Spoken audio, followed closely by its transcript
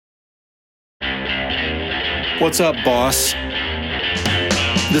What's up, boss?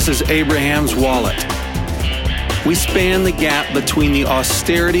 This is Abraham's Wallet. We span the gap between the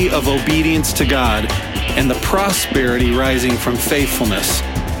austerity of obedience to God and the prosperity rising from faithfulness.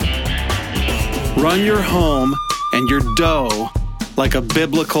 Run your home and your dough like a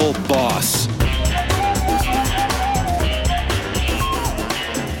biblical boss.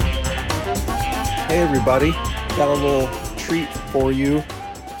 Hey everybody, got a little treat for you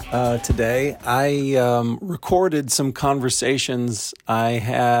today. I recorded some conversations I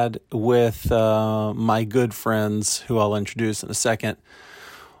had with my good friends, who I'll introduce in a second,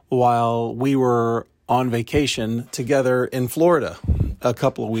 while we were on vacation together in Florida a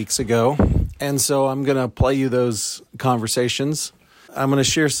couple of weeks ago. And so I'm going to play you those conversations. I'm going to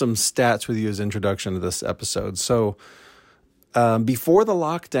share some stats with you as introduction to this episode. So before the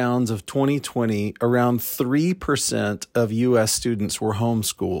lockdowns of 2020, around 3% of U.S. students were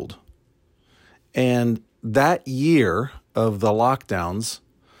homeschooled. And that year of the lockdowns,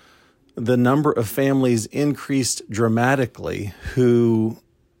 the number of families increased dramatically who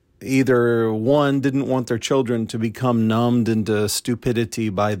either, one, didn't want their children to become numbed into stupidity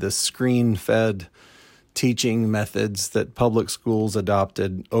by the screen-fed teaching methods that public schools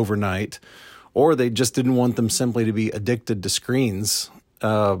adopted overnight, or they just didn't want them simply to be addicted to screens,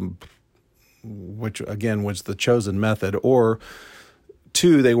 which, again, was the chosen method. Or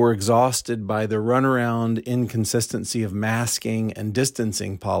two, they were exhausted by the runaround inconsistency of masking and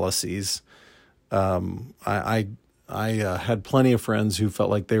distancing policies. I had plenty of friends who felt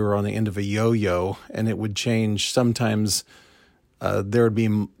like they were on the end of a yo-yo, and it would change. Sometimes there would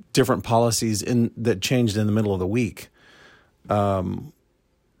be different policies that changed in the middle of the week.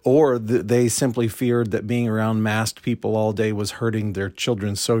 Or they simply feared that being around masked people all day was hurting their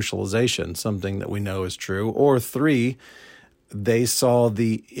children's socialization, something that we know is true. Or three, they saw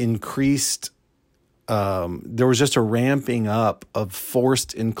the increased, there was just a ramping up of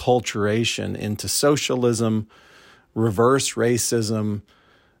forced enculturation into socialism, reverse racism,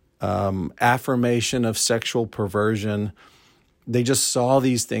 affirmation of sexual perversion. They just saw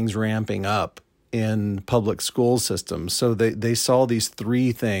these things ramping up in public school systems. So they saw these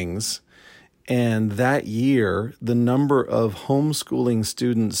three things. And that year, the number of homeschooling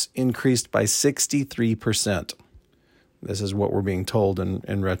students increased by 63%. This is what we're being told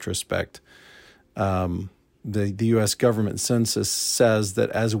in retrospect. The U.S. government census says that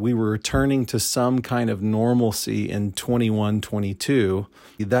as we were returning to some kind of normalcy in 21-22,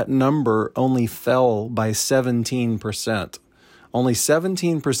 that number only fell by 17%. Only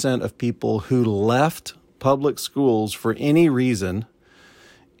 17% of people who left public schools for any reason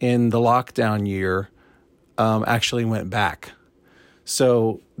in the lockdown year actually went back.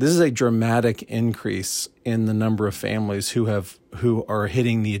 So this is a dramatic increase in the number of families who are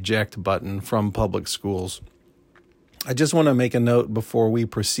hitting the eject button from public schools. I just want to make a note before we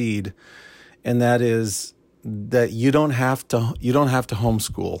proceed, and that is that you don't have to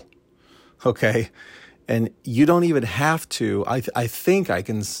homeschool, okay? And you don't even have to. I think I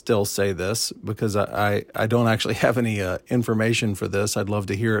can still say this because I don't actually have any information for this. I'd love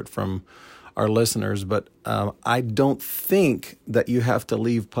to hear it from our listeners, but I don't think that you have to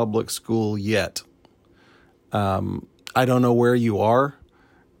leave public school yet. I don't know where you are.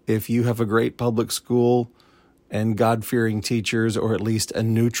 If you have a great public school and God-fearing teachers, or at least a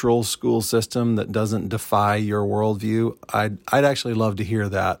neutral school system that doesn't defy your worldview, I'd actually love to hear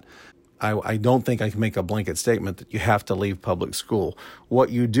that. I don't think I can make a blanket statement that you have to leave public school. What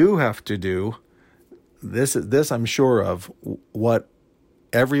you do have to do, this I'm sure of, what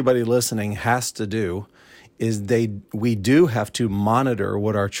everybody listening has to do, is we do have to monitor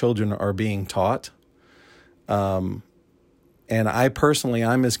what our children are being taught. And I personally,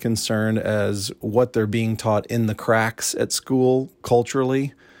 I'm as concerned as what they're being taught in the cracks at school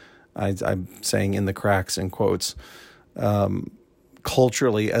culturally. I'm saying in the cracks in quotes.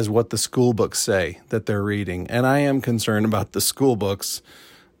 Culturally, as what the school books say that they're reading. And I am concerned about the school books,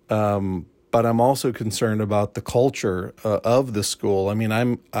 but I'm also concerned about the culture of the school. I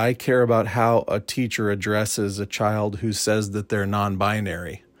mean, I care about how a teacher addresses a child who says that they're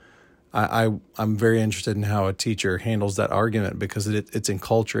non-binary. I'm very interested in how a teacher handles that argument because it's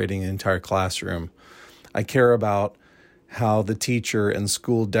enculturating the entire classroom. I care about how the teacher and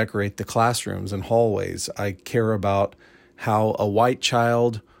school decorate the classrooms and hallways. I care about how a white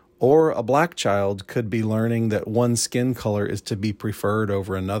child or a black child could be learning that one skin color is to be preferred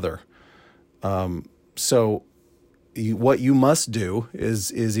over another. So what you must do is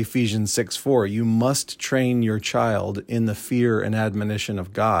Ephesians 6:4. You must train your child in the fear and admonition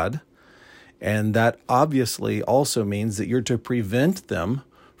of God. And that obviously also means that you're to prevent them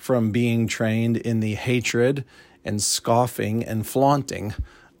from being trained in the hatred and scoffing and flaunting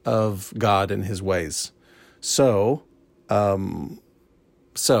of God and his ways. So I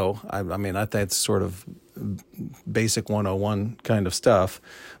mean, I think it's sort of basic 101 kind of stuff.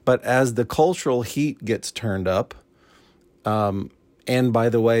 But as the cultural heat gets turned up, and by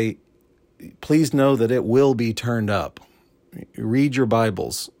the way, please know that it will be turned up. Read your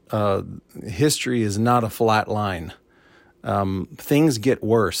Bibles. History is not a flat line. Things get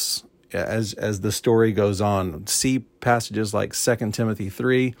worse as the story goes on. See passages like 2 Timothy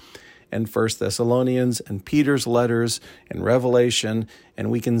 3 and 1 Thessalonians and Peter's letters and Revelation, and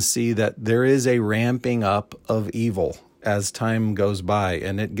we can see that there is a ramping up of evil as time goes by,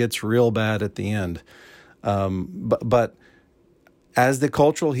 and it gets real bad at the end. But as the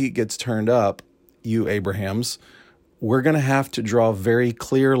cultural heat gets turned up, you Abrahams, we're going to have to draw very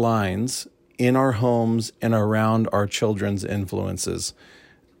clear lines in our homes and around our children's influences.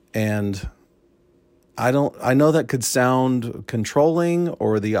 And I know that could sound controlling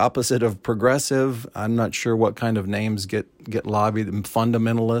or the opposite of progressive. I'm not sure what kind of names get lobbied.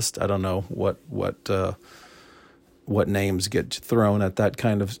 Fundamentalist. I don't know what names get thrown at that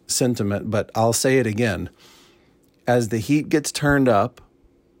kind of sentiment, but I'll say it again. As the heat gets turned up,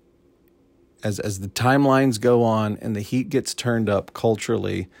 as the timelines go on and the heat gets turned up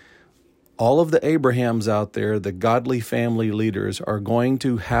culturally, all of the Abrahams out there, the godly family leaders, are going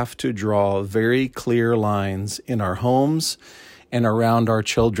to have to draw very clear lines in our homes and around our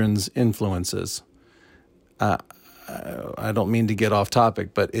children's influences. I don't mean to get off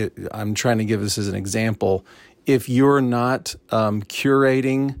topic, but I'm trying to give this as an example. If you're not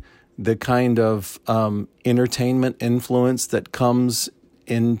curating the kind of entertainment influence that comes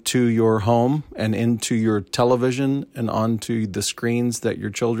into your home and into your television and onto the screens that your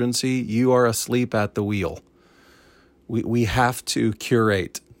children see, you are asleep at the wheel. We have to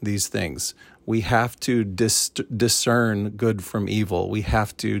curate these things. We have to discern good from evil. We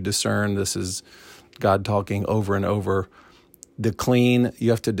have to discern, this is God talking over and over, the clean. You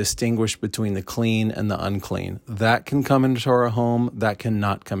have to distinguish between the clean and the unclean. That can come into our home. That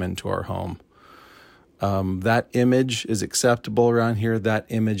cannot come into our home. That image is acceptable around here. That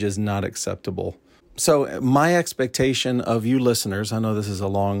image is not acceptable. So my expectation of you listeners, I know this is a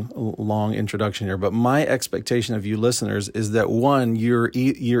long introduction here, but my expectation of you listeners is that, one, you're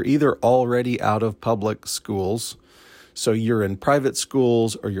either already out of public schools, so you're in private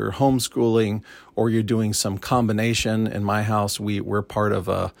schools, or you're homeschooling, or you're doing some combination. In my house, we have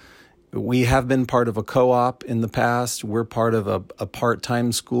been part of a co-op in the past. We're part of a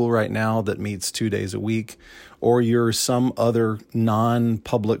part-time school right now that meets 2 days a week. Or you're some other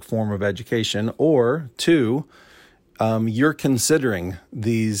non-public form of education. Or two, you're considering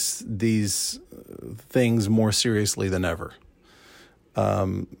these things more seriously than ever.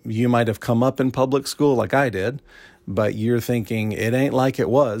 You might have come up in public school like I did, but you're thinking, it ain't like it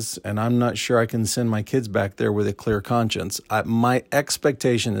was, and I'm not sure I can send my kids back there with a clear conscience. My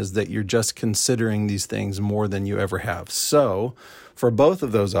expectation is that you're just considering these things more than you ever have. So for both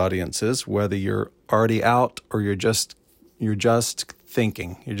of those audiences, whether you're already out or you're just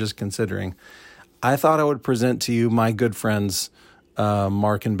thinking, you're just considering, I thought I would present to you my good friends,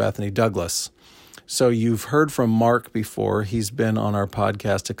 Mark and Bethany Douglas. So you've heard from Mark before. He's been on our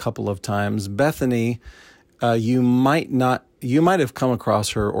podcast a couple of times. Bethany, you might have come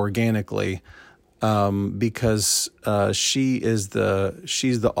across her organically because she's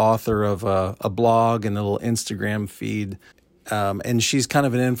the author of a blog and a little Instagram feed, and she's kind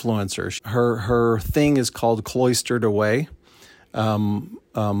of an influencer. Her thing is called Cloistered Away.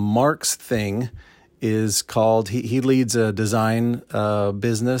 Mark's thing is called, he leads a design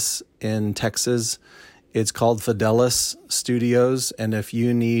business in Texas. It's called Fidelis Studios, and if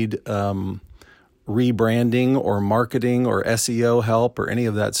you need rebranding or marketing or SEO help or any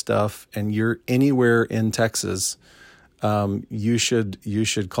of that stuff, and you're anywhere in Texas, you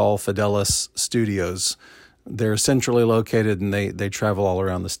should call Fidelis Studios. They're centrally located and they travel all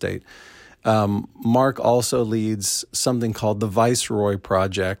around the state. Mark also leads something called the Viceroy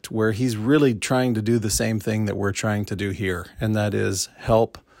Project, where he's really trying to do the same thing that we're trying to do here, and that is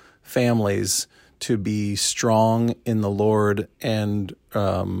help families to be strong in the Lord and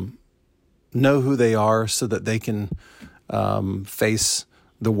know who they are so that they can face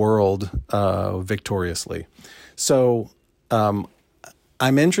the world victoriously. So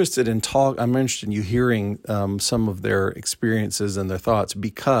I'm interested in you hearing some of their experiences and their thoughts,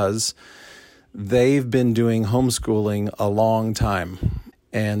 because they've been doing homeschooling a long time.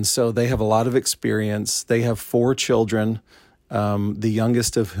 And so they have a lot of experience. They have 4 children, the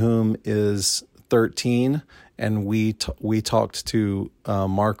youngest of whom is 13, and we talked to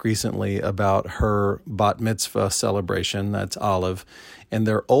Mark recently about her bat mitzvah celebration. That's Olive, and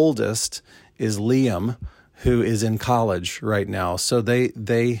their oldest is Liam, who is in college right now. So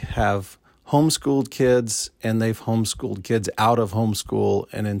they have homeschooled kids, and they've homeschooled kids out of homeschool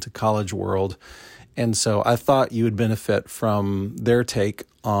and into college world. And so I thought you would benefit from their take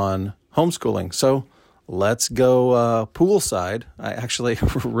on homeschooling. So let's go poolside. I actually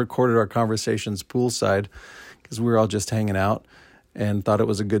recorded our conversations poolside because we were all just hanging out and thought it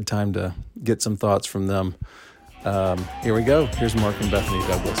was a good time to get some thoughts from them. Here we go. Here's Mark and Bethany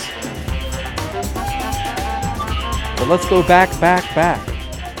Douglas. But let's go back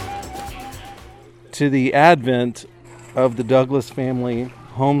to the advent of the Douglas family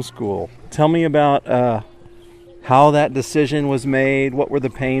homeschool. Tell me about how that decision was made. What were the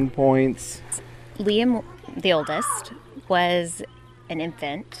pain points? Liam, the oldest, was an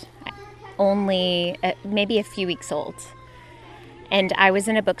infant, only maybe a few weeks old. And I was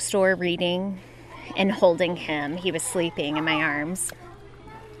in a bookstore reading and holding him. He was sleeping in my arms.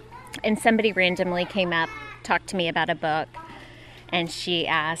 And somebody randomly came up, talked to me about a book, and she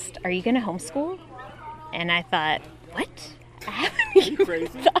asked, "Are you going to homeschool?" And I thought, what?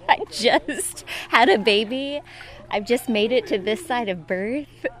 I just had a baby. I've just made it to this side of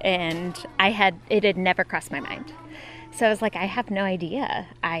birth, and it had never crossed my mind. So I was like, I have no idea.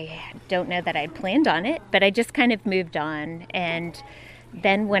 I don't know that I'd planned on it, but I just kind of moved on. And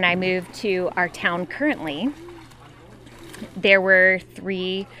then when I moved to our town currently, there were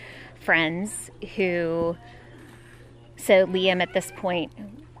 3 friends so Liam at this point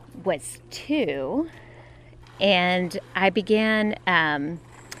was 2, and I began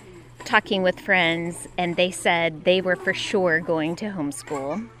talking with friends, and they said they were for sure going to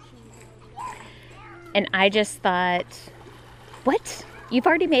homeschool. And I just thought, what? You've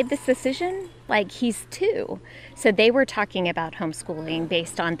already made this decision? Like, he's 2. So they were talking about homeschooling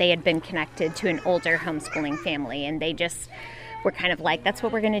based on they had been connected to an older homeschooling family, and they just were kind of like, that's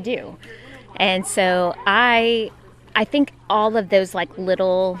what we're going to do. And so I think all of those like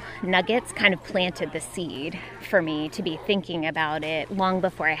little nuggets kind of planted the seed for me to be thinking about it long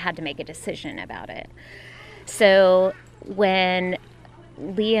before I had to make a decision about it. So when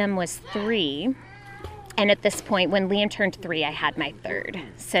Liam was 3, and at this point, when Liam turned 3, I had my 3rd.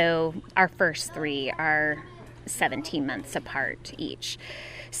 So our first 3 are 17 months apart each.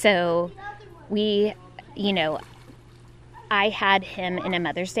 So I had him in a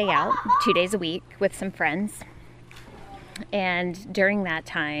Mother's Day out 2 days a week with some friends. And during that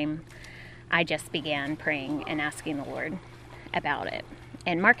time, I just began praying and asking the Lord about it.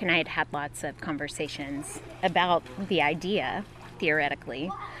 And Mark and I had lots of conversations about the idea, theoretically,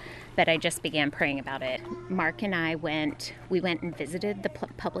 but I just began praying about it. Mark and I went and visited the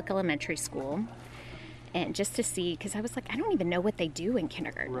public elementary school, and just to see, because I was like, I don't even know what they do in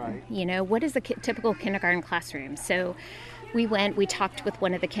kindergarten. Right. What is a typical kindergarten classroom? So we talked with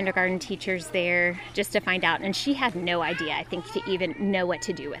one of the kindergarten teachers there just to find out, and she had no idea, I think, to even know what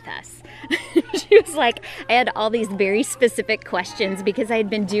to do with us. She was like, I had all these very specific questions because I had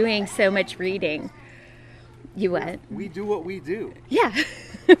been doing so much reading. You what? We do what we do. Yeah.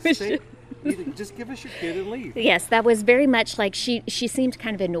 Just give us your kid and leave. Yes, that was very much like she seemed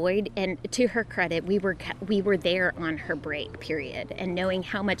kind of annoyed, and to her credit, we were there on her break period, and knowing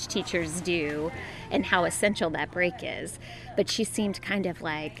how much teachers do and how essential that break is. But she seemed kind of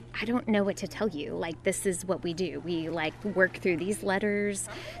like, I don't know what to tell you. Like, this is what we do. We work through these letters.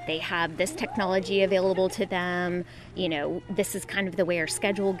 They have this technology available to them. This is kind of the way our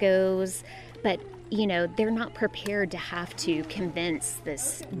schedule goes. But they're not prepared to have to convince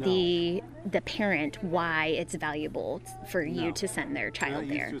the parent why it's valuable for you to send their child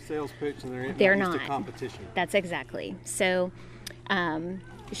there. They're not used to a sales pitch, and they're not not used to competition. That's exactly. So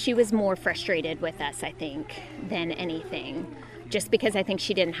she was more frustrated with us, I think, than anything, just because I think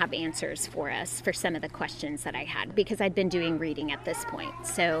she didn't have answers for us for some of the questions that I had, because I'd been doing reading at this point.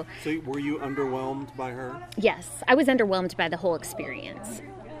 So were you underwhelmed by her? Yes, I was underwhelmed by the whole experience.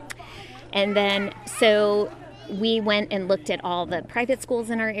 And then, so we went and looked at all the private schools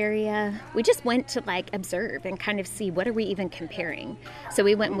in our area. We just went to observe and kind of see, what are we even comparing? So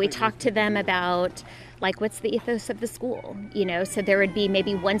we went and we talked to them about what's the ethos of the school? So there would be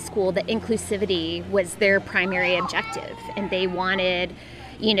maybe one school that inclusivity was their primary objective, and they wanted,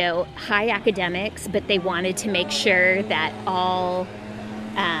 high academics, but they wanted to make sure that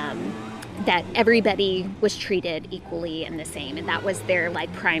that everybody was treated equally and the same. And that was their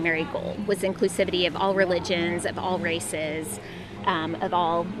primary goal, was inclusivity of all religions, of all races, of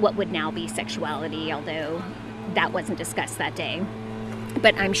all what would now be sexuality, although that wasn't discussed that day.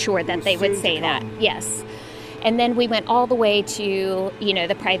 but I'm sure that they would say that. Yes. And then we went all the way to,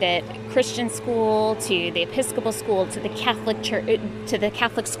 the private Christian school, to the Episcopal school, to the Catholic church, to the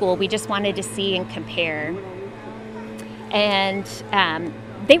Catholic school. We just wanted to see and compare. And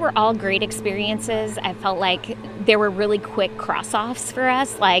they were all great experiences. I felt like there were really quick cross-offs for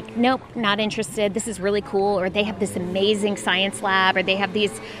us, like, nope, not interested, this is really cool, or they have this amazing science lab, or they have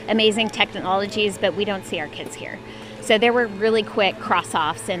these amazing technologies, but we don't see our kids here. So there were really quick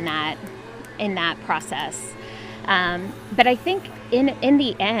cross-offs in that process. But I think in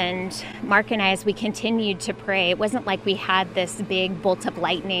the end, Mark and I, as we continued to pray, it wasn't like we had this big bolt of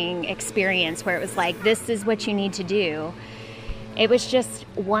lightning experience where it was like, this is what you need to do. It was just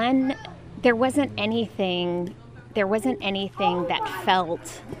there wasn't anything that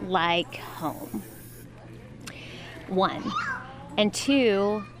felt like home. One. And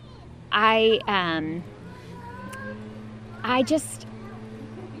two, I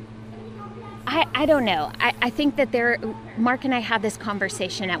don't know. I think that Mark and I had this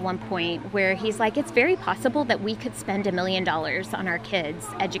conversation at one point where he's like, it's very possible that we could spend $1 million on our kids'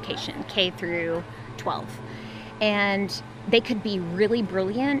 education, K through 12. And they could be really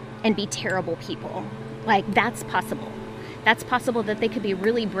brilliant and be terrible people. Like, that's possible. That's possible that they could be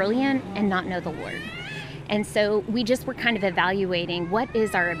really brilliant and not know the Lord. And so we just were kind of evaluating, what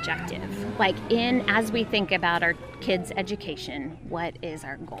is our objective? Like, as we think about our kids' education, what is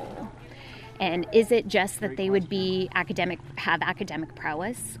our goal? And is it just that they would have academic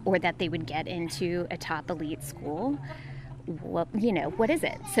prowess, or that they would get into a top elite school? Well, what is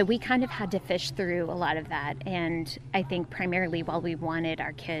it? So we kind of had to fish through a lot of that. And I think primarily while we wanted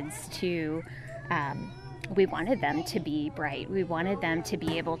our kids to, we wanted them to be bright. We wanted them to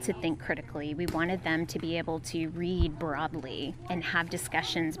be able to think critically. We wanted them to be able to read broadly and have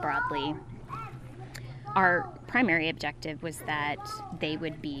discussions broadly. Our primary objective was that they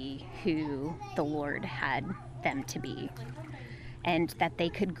would be who the Lord had them to be, and that they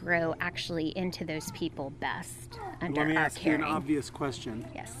could grow actually into those people best under our caring. Let me ask you an obvious question.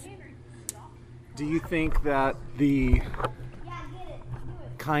 Yes. Do you think that the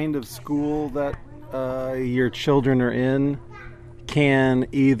kind of school that your children are in can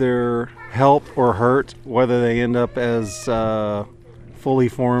either help or hurt whether they end up as fully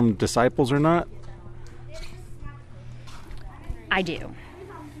formed disciples or not? I do.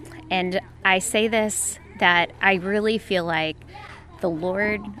 And I say this, that I really feel like the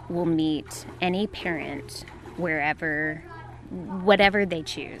Lord will meet any parent whatever they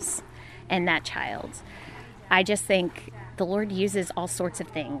choose, and that child. I just think the Lord uses all sorts of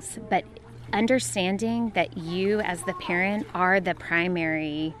things, but understanding that you as the parent are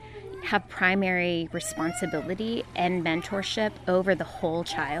have primary responsibility and mentorship over the whole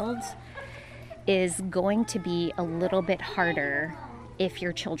child is going to be a little bit harder if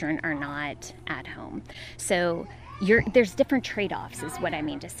your children are not at home. So there's different trade-offs is what I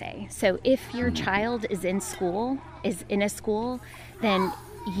mean to say. So if your child is in a school, then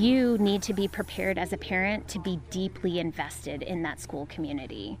you need to be prepared as a parent to be deeply invested in that school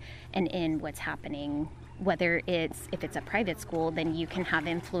community and in what's happening. If it's a private school, then you can have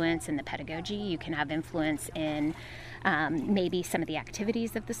influence in the pedagogy, you can have influence in maybe some of the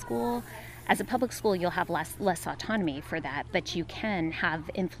activities of the school. As a public school, you'll have less autonomy for that, but you can have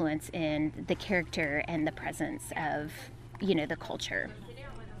influence in the character and the presence of, the culture.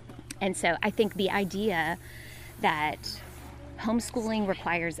 And so I think the idea that homeschooling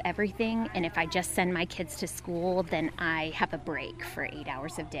requires everything, and if I just send my kids to school, then I have a break for 8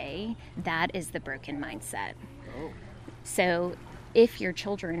 hours a day, that is the broken mindset. Oh. So if your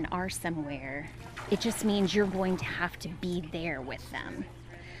children are somewhere, it just means you're going to have to be there with them.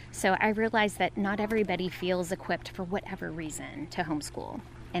 So I realize that not everybody feels equipped for whatever reason to homeschool.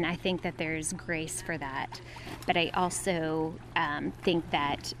 And I think that there's grace for that. But I also think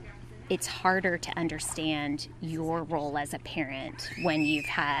that it's harder to understand your role as a parent when you've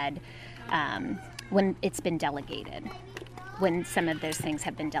had, when it's been delegated, when some of those things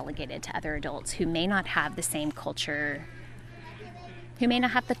have been delegated to other adults who may not have the same culture,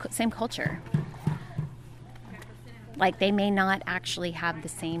 Like, they may not actually have the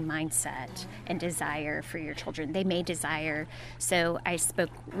same mindset and desire for your children. They may desire. So I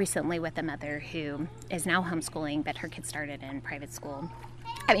spoke recently with a mother who is now homeschooling, but her kids started in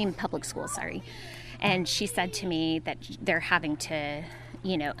public school, sorry. And she said to me that they're having to,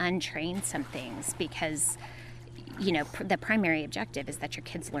 untrain some things because, the primary objective is that your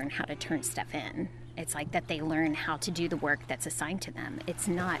kids learn how to turn stuff in. It's like that they learn how to do the work that's assigned to them. It's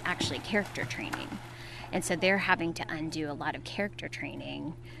not actually character training. And so they're having to undo a lot of character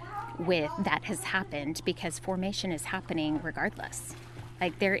training that has happened because formation is happening regardless.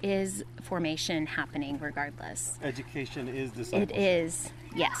 Like, there is formation happening regardless. Education is discipleship. It is,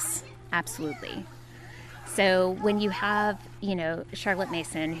 yes, absolutely. So when you have, Charlotte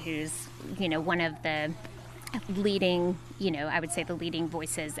Mason, who's, one of the leading, I would say the leading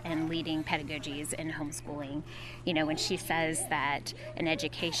voices and leading pedagogies in homeschooling, when she says that an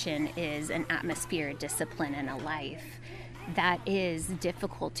education is an atmosphere, a discipline, and a life, that is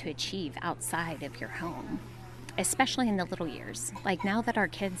difficult to achieve outside of your home, especially in the little years. Like, now that our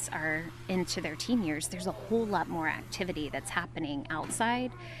kids are into their teen years, there's a whole lot more activity that's happening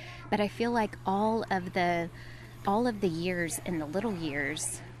outside. But I feel like all of the years in the little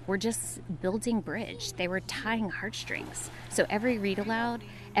years were just building bridge. They were tying heartstrings. So every read aloud,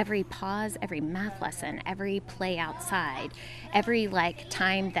 every pause, every math lesson, every play outside, every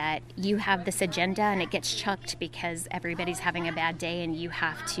time that you have this agenda and it gets chucked because everybody's having a bad day and you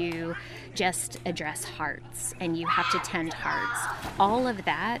have to just address hearts and you have to tend hearts. All of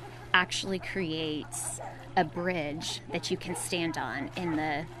that actually creates a bridge that you can stand on in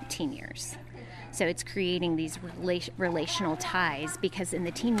the teen years. So it's creating these relational ties, because in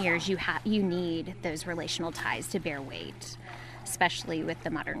the teen years you need those relational ties to bear weight, especially with the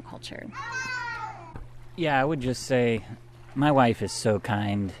modern culture. Yeah, I would just say my wife is so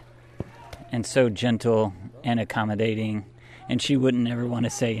kind and so gentle and accommodating, and she wouldn't ever want to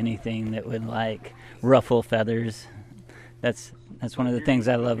say anything that would ruffle feathers. That's one of the things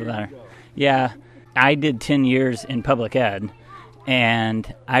I love about her. Yeah, I did 10 years in public ed.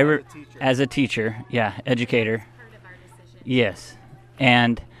 And as a teacher, educator, yes.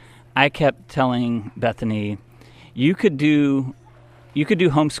 And I kept telling Bethany, you could do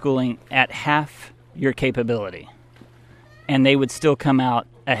homeschooling at half your capability, and they would still come out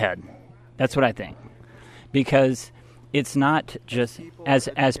ahead. That's what I think, because it's not just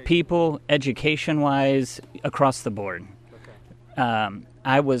as people, education-wise, across the board.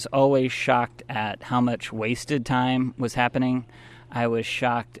 I was always shocked at how much wasted time was happening. I was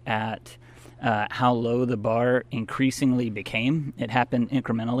shocked at how low the bar increasingly became. It happened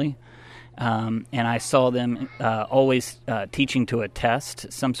incrementally. And I saw them always teaching to a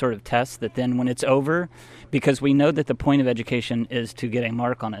test, some sort of test, that then when it's over, because we know that the point of education is to get a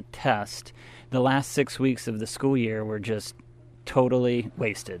mark on a test, the last 6 weeks of the school year were just totally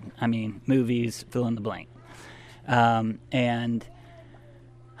wasted. I mean, movies, fill in the blank.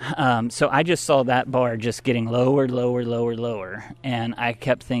 So I just saw that bar just getting lower, and I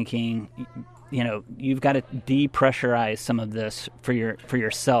kept thinking, you've got to depressurize some of this for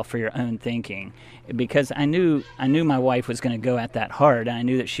yourself, for your own thinking, because I knew my wife was going to go at that hard, and I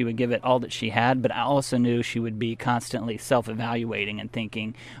knew that she would give it all that she had, but I also knew she would be constantly self-evaluating and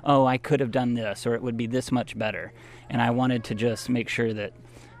thinking, oh, I could have done this, or it would be this much better, and I wanted to just make sure that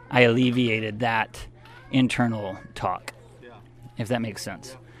I alleviated that internal talk, if that makes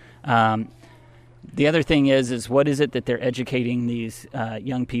sense. The other thing is what is it that they're educating these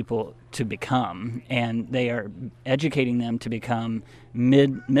young people to become? And they are educating them to become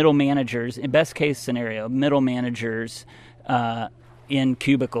middle managers, in best case scenario, middle managers in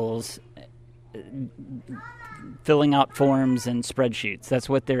cubicles, filling out forms and spreadsheets. That's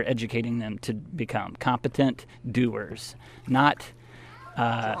what they're educating them to become, competent doers, not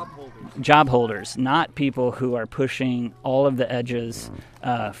job holders, not people who are pushing all of the edges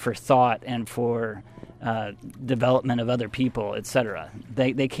for thought and for development of other people, etc.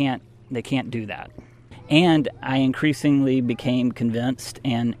 They can't do that. And I increasingly became convinced,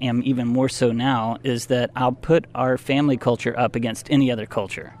 and am even more so now, is that I'll put our family culture up against any other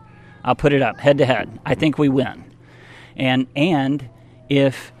culture. I'll put it up head to head. I think we win. And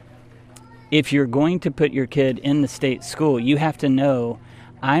if you're going to put your kid in the state school, you have to know,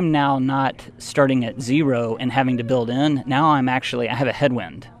 I'm now not starting at zero and having to build in. Now I have a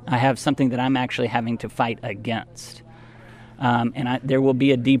headwind. I have something that I'm actually having to fight against. There will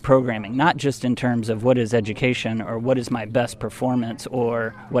be a deprogramming, not just in terms of what is education or what is my best performance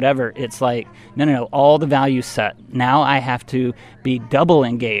or whatever. It's like, no, all the values set. Now I have to be double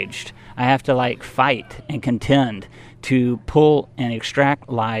engaged. I have to fight and contend to pull and extract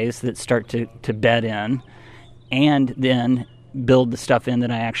lies that start to bed in, and then build the stuff in that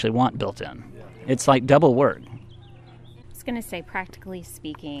I actually want built in. It's like double work. I was going to say, practically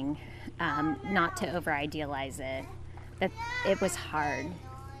speaking, not to over-idealize it, that it was hard.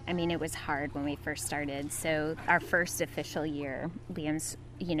 I mean, it was hard when we first started. So our first official year, Liam's,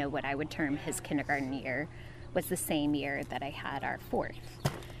 what I would term his kindergarten year, was the same year that I had our fourth.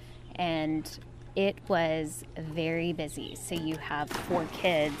 And it was very busy. So you have 4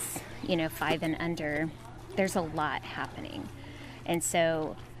 kids, 5 and under. There's a lot happening. And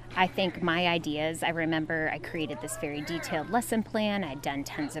so I think my ideas, I remember I created this very detailed lesson plan. I'd done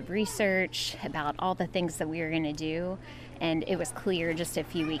tons of research about all the things that we were going to do. And it was clear just a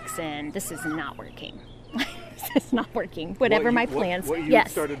few weeks in, this is not working. This is not working. Whatever my plans. What you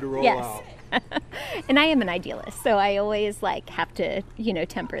started to roll out. And I am an idealist, so I always have to,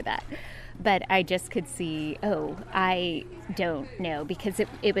 temper that. But I just could see, I don't know, because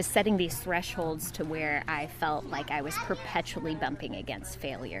it was setting these thresholds to where I felt like I was perpetually bumping against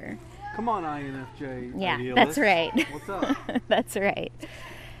failure. Come on, INFJ. Yeah, idealist. that's right. What's up? That's right.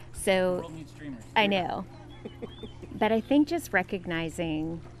 So, World needs dreamers. I know. But I think just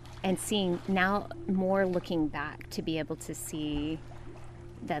recognizing and seeing now, more looking back, to be able to see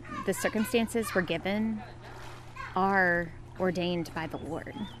that the circumstances we're given are ordained by the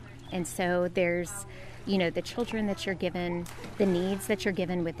Lord. And so there's, the children that you're given, the needs that you're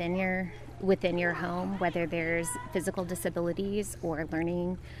given within your home, whether there's physical disabilities or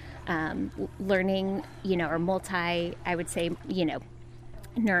learning, or I would say,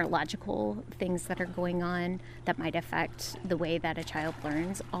 neurological things that are going on that might affect the way that a child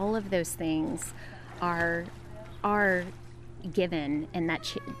learns. All of those things are given, and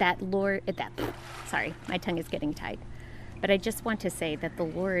sorry, my tongue is getting tied. But I just want to say that the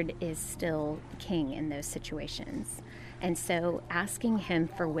Lord is still king in those situations. And so asking him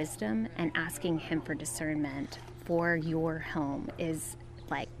for wisdom and asking him for discernment for your home is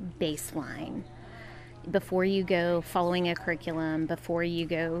like baseline. Before you go following a curriculum, before you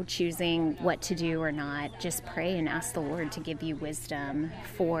go choosing what to do or not, just pray and ask the Lord to give you wisdom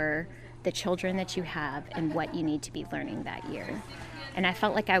for the children that you have and what you need to be learning that year. And I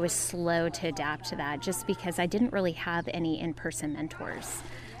felt like I was slow to adapt to that just because I didn't really have any in-person mentors.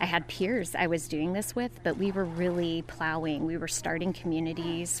 I had peers I was doing this with, but we were really plowing. We were starting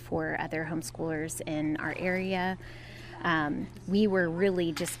communities for other homeschoolers in our area. We were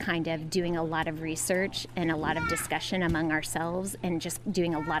really just kind of doing a lot of research and a lot of discussion among ourselves and just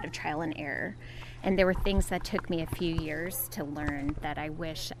doing a lot of trial and error. And there were things that took me a few years to learn that I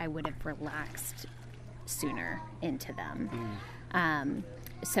wish I would have relaxed sooner into them.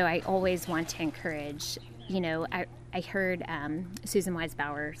 So I always want to encourage, I heard Susan Wise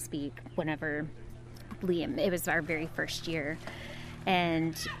Bauer speak whenever it was our very first year.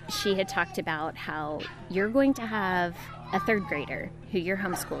 And she had talked about how you're going to have a third grader who you're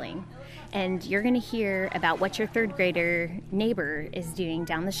homeschooling, and you're going to hear about what your third grader neighbor is doing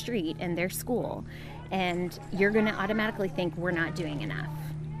down the street in their school, and you're going to automatically think we're not doing enough.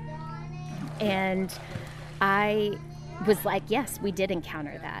 And I was like, yes, we did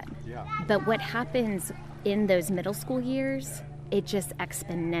encounter that. Yeah. But what happens in those middle school years, it just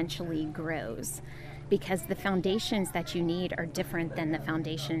exponentially grows, because the foundations that you need are different than the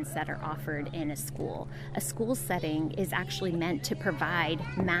foundations that are offered in a school. A school setting is actually meant to provide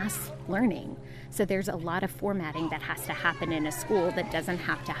mass learning. So there's a lot of formatting that has to happen in a school that doesn't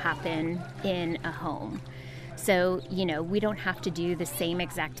have to happen in a home. So, we don't have to do the same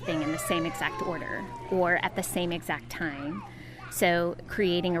exact thing in the same exact order or at the same exact time. So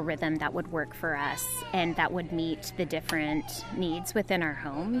creating a rhythm that would work for us and that would meet the different needs within our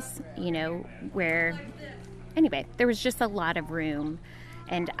homes, there was just a lot of room.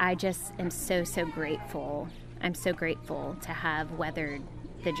 And I just am so, so grateful. I'm so grateful to have weathered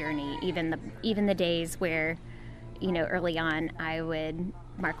the journey, even the days where, early on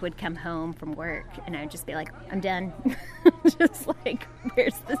Mark would come home from work and I would just be like, I'm done. Just like,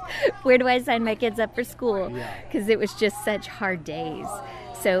 where do I sign my kids up for school? Because it was just such hard days.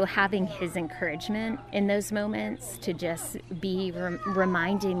 So having his encouragement in those moments to just be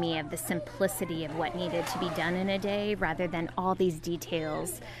reminding me of the simplicity of what needed to be done in a day rather than all these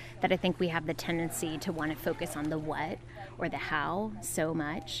details that I think we have the tendency to want to focus on the what or the how so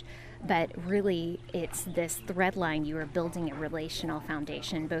much. But really, it's this thread line. You are building a relational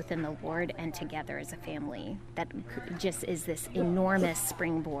foundation, both in the Lord and together as a family, that just is this enormous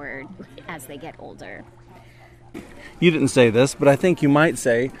springboard as they get older. You didn't say this, but I think you might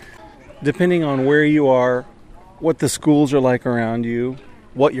say, depending on where you are, what the schools are like around you,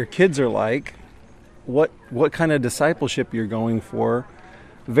 what your kids are like, what kind of discipleship you're going for,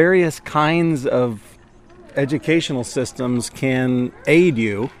 various kinds of educational systems can aid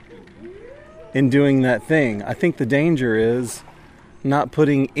you in doing that thing. I think the danger is not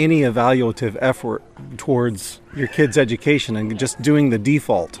putting any evaluative effort towards your kid's education and just doing the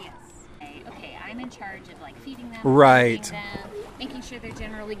default. Okay, I'm in charge of feeding them, right, them, making sure they're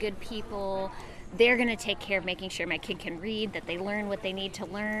generally good people. They're going to take care of making sure my kid can read, that they learn what they need to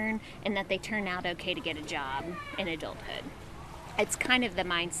learn, and that they turn out okay to get a job in adulthood. It's kind of the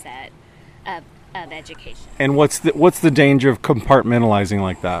mindset of of education. And what's the danger of compartmentalizing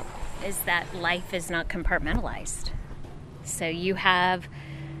like that? Is that life is not compartmentalized. So you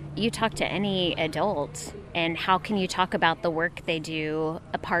talk to any adult, and how can you talk about the work they do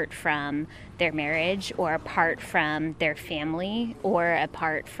apart from their marriage, or apart from their family, or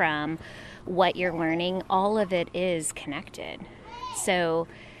apart from what you're learning? All of it is connected. So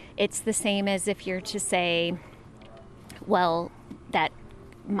it's the same as if you're to say, well, that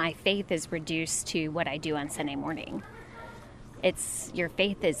my faith is reduced to what I do on Sunday morning. Your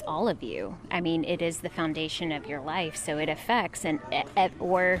faith is all of you. I mean, it is the foundation of your life, so it affects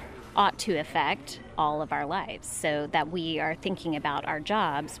or ought to affect all of our lives, so that we are thinking about our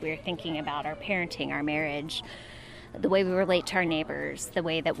jobs, we're thinking about our parenting, our marriage, the way we relate to our neighbors, the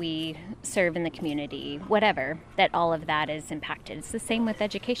way that we serve in the community, whatever, that all of that is impacted. It's the same with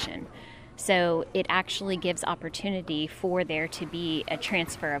education. So it actually gives opportunity for there to be a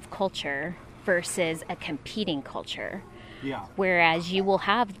transfer of culture versus a competing culture. Yeah. Whereas you will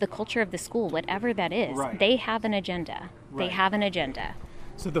have the culture of the school, whatever that is, Right. they have an agenda. Right. They have an agenda.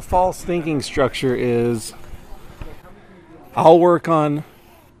 So the false thinking structure is, I'll work on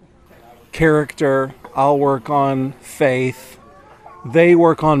character, I'll work on faith, they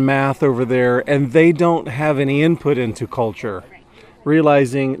work on math over there, and they don't have any input into culture.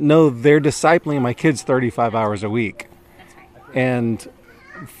 Realizing, no, they're discipling my kids 35 hours a week. That's right. And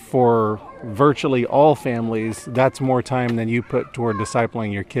for virtually all families, that's more time than you put toward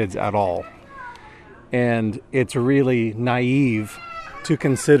discipling your kids at all. And it's really naive to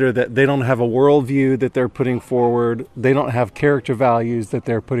consider that they don't have a worldview that they're putting forward, they don't have character values that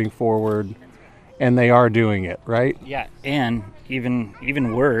they're putting forward, and they are doing it, right? Yeah, and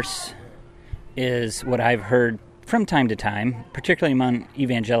even worse is what I've heard from time to time, particularly among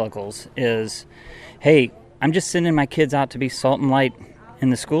evangelicals, is, hey, I'm just sending my kids out to be salt and light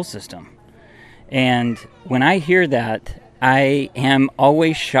in the school system. And when I hear that, I am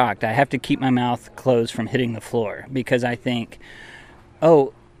always shocked. I have to keep my mouth closed from hitting the floor, because I think,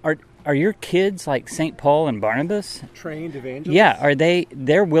 oh, are your kids like St. Paul and Barnabas? Trained evangelists? Yeah,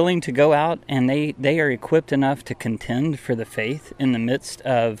 they're willing to go out, and they are equipped enough to contend for the faith in the midst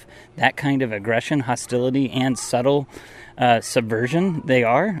of that kind of aggression, hostility, and subtle subversion.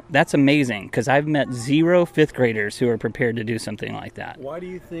 That's amazing, because I've met 0 fifth graders who are prepared to do something like that. Why do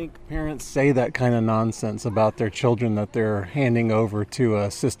you think parents say that kind of nonsense about their children that they're handing over to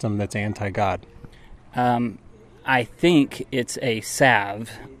a system that's anti-God? I think it's a salve.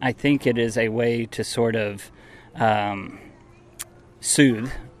 I think it is a way to sort of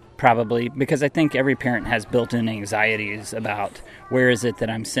soothe, probably, because I think every parent has built-in anxieties about where is it that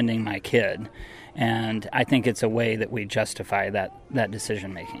I'm sending my kid. And I think it's a way that we justify that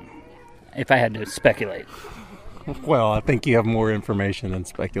decision-making, if I had to speculate. Well, I think you have more information than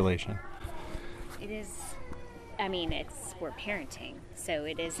speculation. It is, we're parenting, so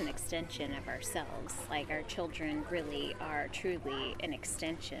it is an extension of ourselves. Like, our children really are truly an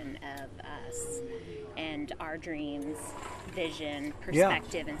extension of us and our dreams, vision,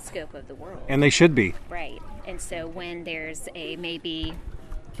 perspective, and scope of the world. And they should be. Right. And so when there's maybe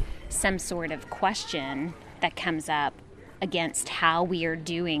some sort of question that comes up against how we are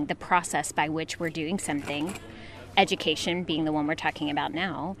doing the process by which we're doing something, education being the one we're talking about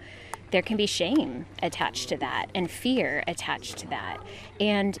now, there can be shame attached to that and fear attached to that.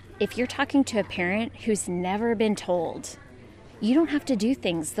 And if you're talking to a parent who's never been told, you don't have to do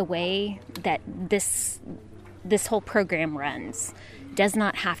things the way that this whole program runs, does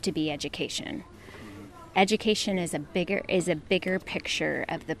not have to be education. Education is a bigger picture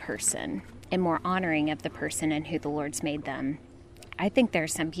of the person and more honoring of the person and who the Lord's made them. I think there are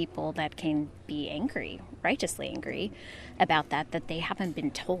some people that can be angry, righteously angry, about that they haven't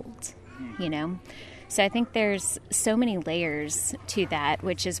been told, So I think there's so many layers to that,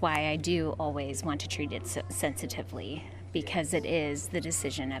 which is why I do always want to treat it sensitively, because it is the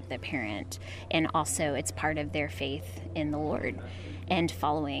decision of the parent, and also it's part of their faith in the Lord and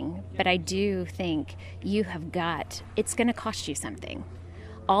following. But I do think it's going to cost you something.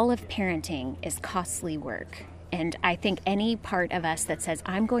 All of parenting is costly work. And I think any part of us that says,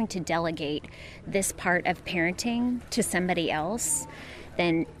 I'm going to delegate this part of parenting to somebody else,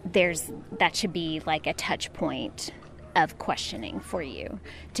 then that should be like a touch point of questioning for you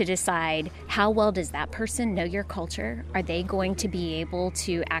to decide, how well does that person know your culture? Are they going to be able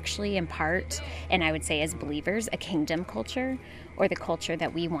to actually impart, and I would say as believers, a kingdom culture, or the culture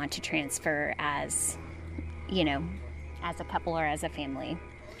that we want to transfer as a couple or as a family?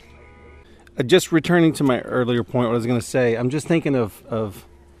 Just returning to my earlier point, what I was going to say, I'm just thinking of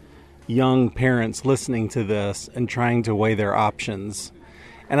young parents listening to this and trying to weigh their options.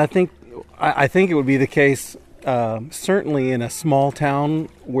 And I think I think it would be the case, certainly in a small town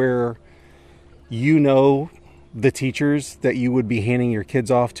where you know the teachers that you would be handing your kids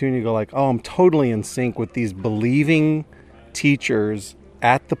off to, and you go like, oh, I'm totally in sync with these believing teachers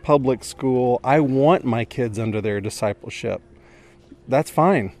at the public school. I want my kids under their discipleship. That's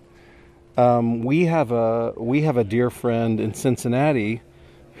fine. We have a dear friend in Cincinnati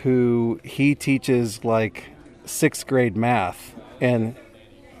who he teaches like 6th grade math, and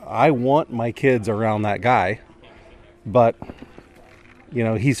I want my kids around that guy, but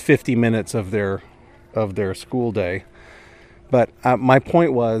he's 50 minutes of their school day. But my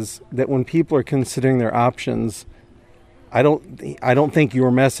point was that when people are considering their options, I don't think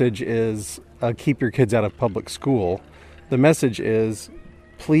your message is keep your kids out of public school. The message is,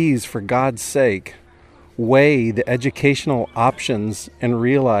 please, for God's sake, weigh the educational options and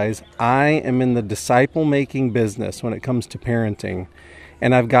realize I am in the disciple-making business when it comes to parenting,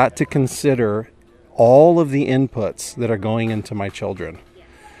 and I've got to consider all of the inputs that are going into my children.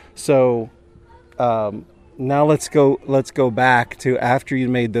 So now let's go back to after you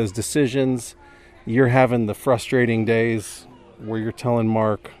made those decisions. You're having the frustrating days where you're telling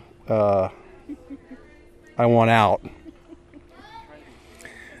Mark, I want out.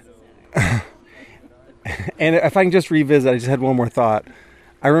 And if I can just revisit, I just had one more thought.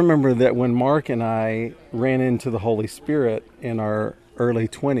 I remember that when Mark and I ran into the Holy Spirit in our early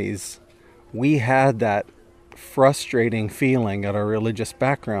 20s, we had that frustrating feeling at our religious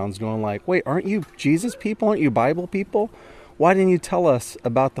backgrounds, going like, wait, aren't you Jesus people? Aren't you Bible people? Why didn't you tell us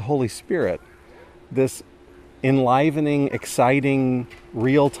about the Holy Spirit? This enlivening, exciting,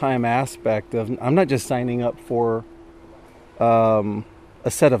 real-time aspect of, I'm not just signing up for a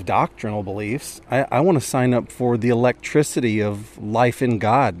set of doctrinal beliefs. I want to sign up for the electricity of life in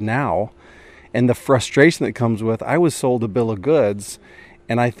God now, and the frustration that comes with, I was sold a bill of goods.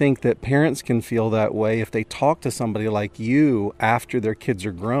 And I think that parents can feel that way if they talk to somebody like you after their kids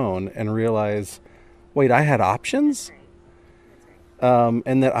are grown and realize, wait, I had options?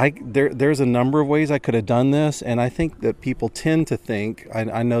 And that there's a number of ways I could have done this. And I think that people tend to think,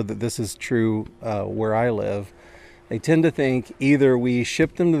 I know that this is true where I live, they tend to think either we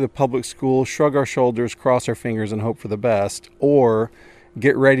ship them to the public school, shrug our shoulders, cross our fingers, and hope for the best, or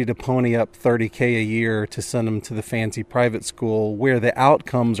get ready to pony up $30K a year to send them to the fancy private school where the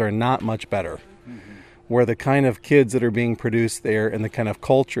outcomes are not much better, where the kind of kids that are being produced there and the kind of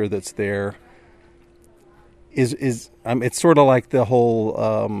culture that's there is it's sort of like the whole...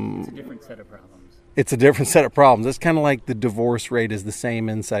 it's a different set of problems. It's a different set of problems. It's kind of like the divorce rate is the same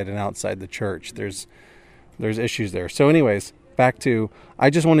inside and outside the church. There's issues there. So anyways, back to, I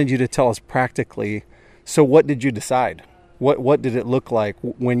just wanted you to tell us practically, so what did you decide? What did it look like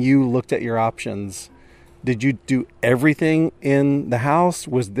when you looked at your options? Did you do everything in the house?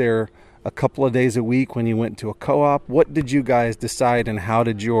 Was there a couple of days a week when you went to a co-op? What did you guys decide, and how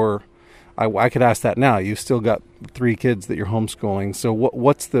did your... I could ask that now. You've still got 3 kids that you're homeschooling. So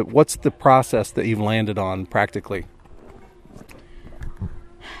what's the process that you've landed on practically?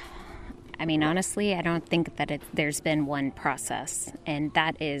 I mean, honestly, I don't think that there's been one process, and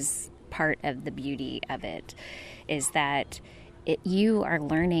that is part of the beauty of it, is that you are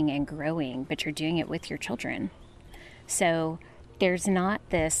learning and growing, but you're doing it with your children. So there's not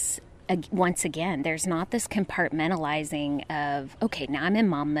this, once again, there's not this compartmentalizing of, okay, now I'm in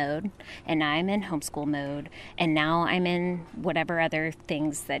mom mode, and now I'm in homeschool mode, and now I'm in whatever other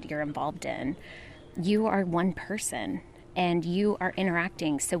things that you're involved in. You are one person, and you are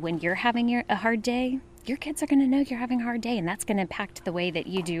interacting. So when you're having a hard day, your kids are going to know you're having a hard day, and that's going to impact the way that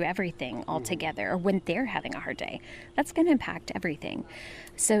you do everything altogether. Or when they're having a hard day, that's going to impact everything.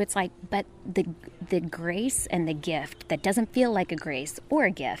 So it's like, but the grace and the gift that doesn't feel like a grace or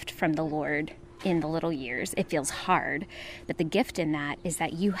a gift from the Lord in the little years, it feels hard. But the gift in that is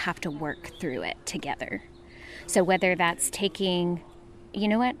that you have to work through it together. So whether that's taking... You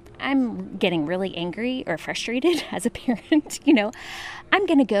know what? I'm getting really angry or frustrated as a parent. I'm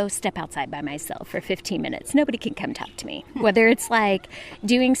going to go step outside by myself for 15 minutes. Nobody can come talk to me. Whether it's like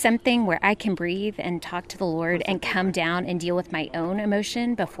doing something where I can breathe and talk to the Lord and come down and deal with my own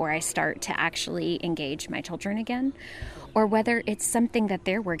emotion before I start to actually engage my children again. Or whether it's something that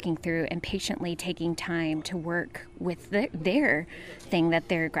they're working through and patiently taking time to work with their thing that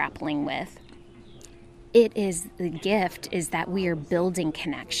they're grappling with. It is the gift is that we are building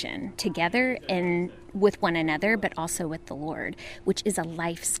connection together and with one another, but also with the Lord, which is a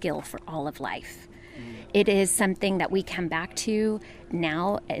life skill for all of life. it is something that we come back to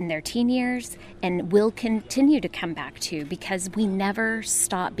now in their teen years and will continue to come back to, because we never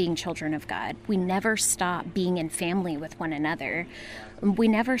stop being children of God. We never stop being in family with one another. We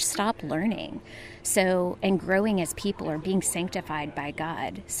never stop learning. So, and growing as people or being sanctified by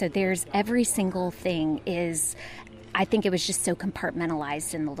God. So there's every single thing is, I think it was just so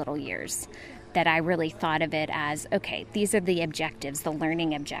compartmentalized in the little years that I really thought of it as, okay, these are the objectives, the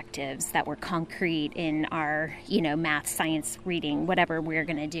learning objectives that were concrete in our, math, science, reading, whatever we're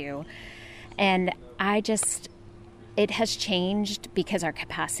going to do. And it has changed because our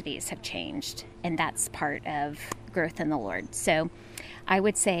capacities have changed. And that's part of growth in the Lord. So I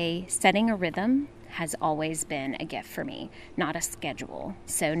would say setting a rhythm has always been a gift for me, not a schedule.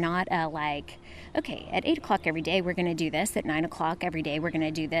 So not a okay, at 8 o'clock every day we're going to do this, at 9 o'clock every day we're going to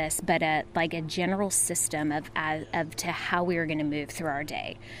do this, but a general system of to how we were going to move through our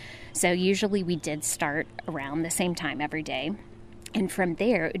day. So usually we did start around the same time every day. And from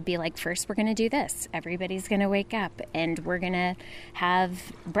there, it would be first we're going to do this. Everybody's going to wake up and we're going to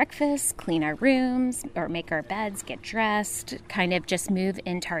have breakfast, clean our rooms or make our beds, get dressed, kind of just move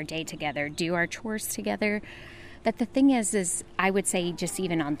into our day together, do our chores together. But the thing is I would say just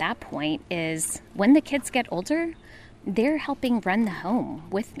even on that point is when the kids get older, they're helping run the home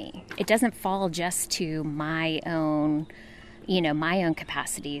with me. It doesn't fall just to my own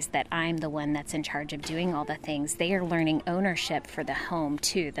capacities that I'm the one that's in charge of doing all the things. They are learning ownership for the home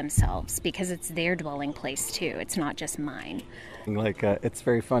too themselves, because it's their dwelling place too. It's not just mine. It's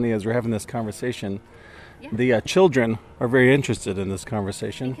very funny as we're having this conversation. Yeah. The children are very interested in this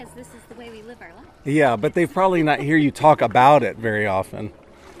conversation. Because this is the way we live our life. Yeah, but they probably not hear you talk about it very often.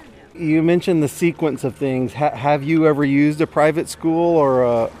 You mentioned the sequence of things. Have you ever used a private school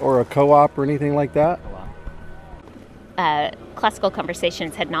or a co-op or anything like that? Classical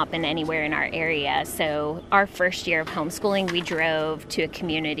Conversations had not been anywhere in our area. So our first year of homeschooling, we drove to a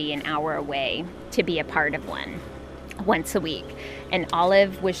community an hour away to be a part of one once a week. And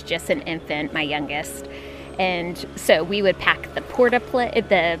Olive was just an infant, my youngest. And so we would pack the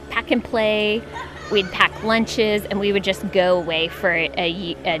pack and play, we'd pack lunches, and we would just go away for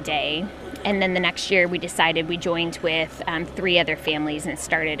a day. And then the next year we decided we joined with 3 other families and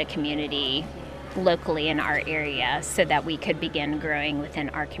started a community locally in our area so that we could begin growing within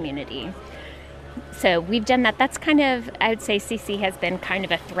our community. So we've done that. That's kind of, I would say CC has been kind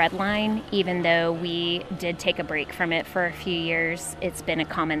of a thread line, even though we did take a break from it for a few years. It's been a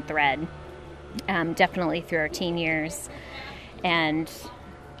common thread, definitely through our teen years. And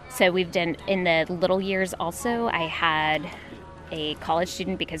so we've done, in the little years also, I had a college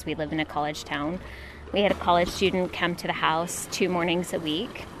student, because we live in a college town. We had a college student come to the house 2 mornings a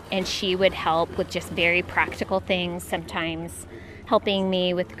week, and she would help with just very practical things, sometimes helping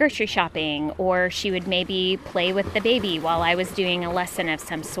me with grocery shopping, or she would maybe play with the baby while I was doing a lesson of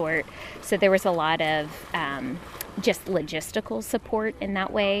some sort. So there was a lot of just logistical support in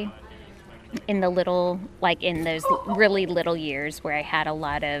that way in the in those really little years where I had a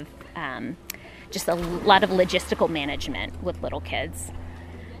lot of just a lot of logistical management with little kids.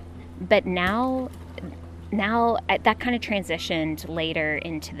 But now that kind of transitioned later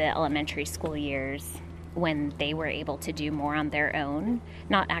into the elementary school years, when they were able to do more on their own,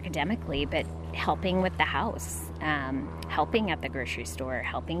 not academically, but helping with the house, helping at the grocery store,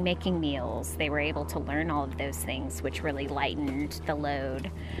 helping making meals. They were able to learn all of those things, which really lightened the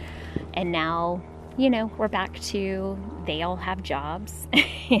load. And now, we're back to, they all have jobs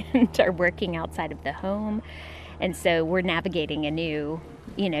and are working outside of the home. And so we're navigating a new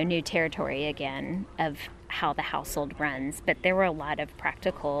territory again of how the household runs. But there were a lot of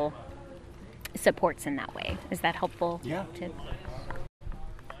practical supports in that way. Is that helpful? Yeah.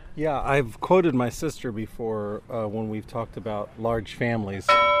 Yeah, I've quoted my sister before when we've talked about large families.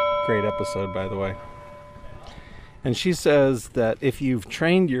 Great episode, by the way. And she says that if you've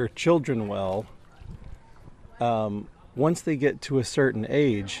trained your children well, once they get to a certain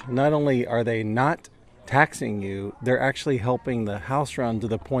age, not only are they not taxing you, they're actually helping the house run, to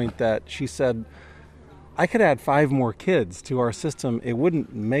the point that she said, I could add 5 more kids to our system. It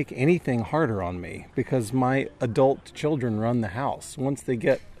wouldn't make anything harder on me, because my adult children run the house. Once they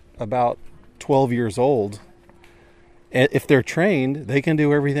get about 12 years old, if they're trained, they can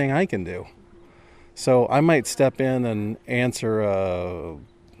do everything I can do. So I might step in and answer a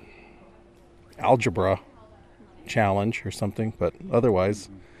algebra challenge or something, but otherwise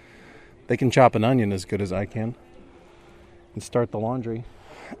they can chop an onion as good as I can and start the laundry.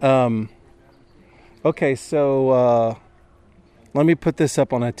 Okay, so let me put this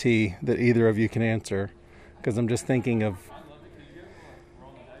up on a tee that either of you can answer, because I'm just thinking of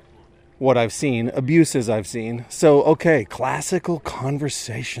what I've seen, abuses I've seen. So, okay, classical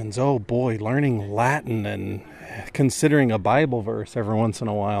conversations. Oh boy, learning Latin and considering a Bible verse every once in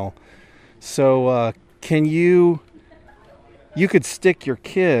a while. So, can you could stick your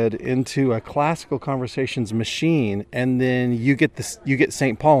kid into a classical conversations machine, and then you get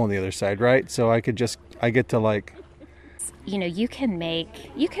St. Paul on the other side, right? So I get to like, you can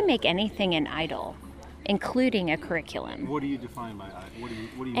make anything an idol, including a curriculum. What do you define by what do you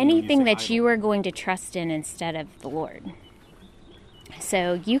anything that you are going to trust in instead of the Lord.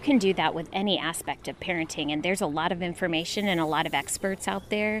 So you can do that with any aspect of parenting, and there's a lot of information and a lot of experts out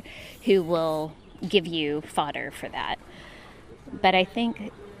there who will give you fodder for that. But I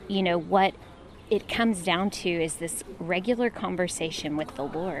think, what it comes down to is this regular conversation with the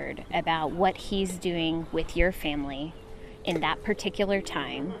Lord about what He's doing with your family in that particular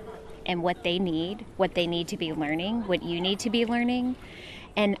time, and what they need to be learning, what you need to be learning.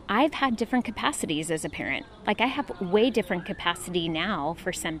 And I've had different capacities as a parent. Like, I have way different capacity now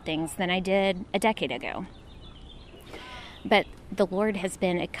for some things than I did a decade ago. But the Lord has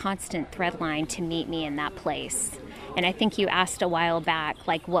been a constant thread line to meet me in that place. And I think you asked a while back,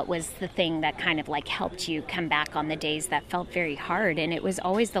 like, what was the thing that kind of like helped you come back on the days that felt very hard? And it was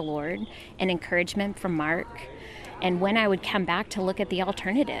always the Lord and encouragement from Mark. And when I would come back to look at the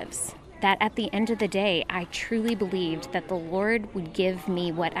alternatives, that at the end of the day, I truly believed that the Lord would give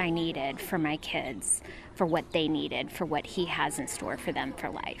me what I needed for my kids, for what they needed, for what He has in store for them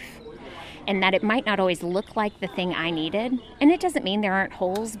for life. And that it might not always look like the thing I needed. And it doesn't mean there aren't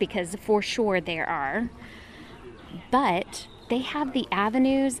holes, because for sure there are. But they have the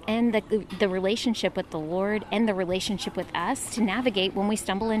avenues and the relationship with the Lord and the relationship with us to navigate when we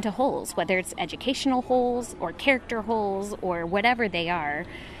stumble into holes, whether it's educational holes or character holes or whatever they are,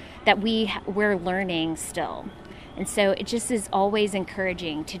 that we're learning still. And so it just is always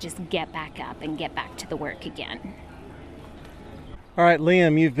encouraging to just get back up and get back to the work again. All right,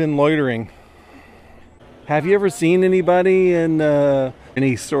 Liam, you've been loitering. Have you ever seen anybody in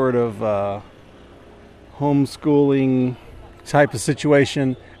any sort of homeschooling type of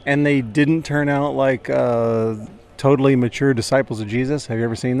situation and they didn't turn out like totally mature disciples of Jesus? Have you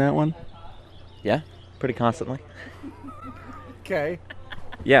ever seen that one? Yeah, pretty constantly. Okay.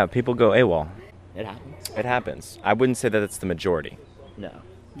 Yeah, people go AWOL. It happens. It happens. I wouldn't say that it's the majority. No.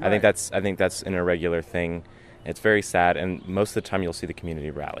 I think that's an irregular thing. It's very sad, and most of the time you'll see the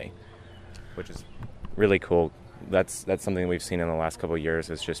community rally, which is really cool. That's something we've seen in the last couple of years.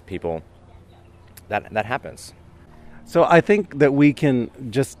 Is just people that happens. So I think that we can,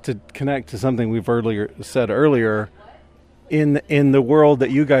 just to connect to something we've said earlier, in the world that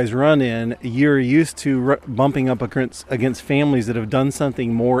you guys run in, you're used to bumping up against families that have done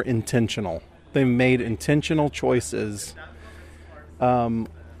something more intentional. They've made intentional choices.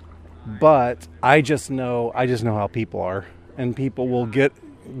 But I just know how people are, and people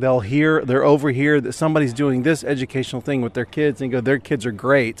they're over here that somebody's doing this educational thing with their kids and go, their kids are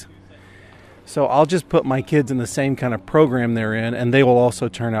great. So I'll just put my kids in the same kind of program they're in, and they will also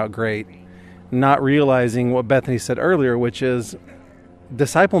turn out great. Not realizing what Bethany said earlier, which is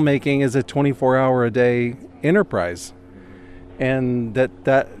disciple making is a 24-hour-a-day enterprise, and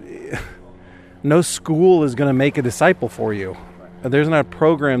that no school is going to make a disciple for you. There's not a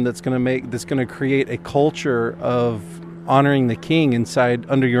program that's going to create a culture of honoring the King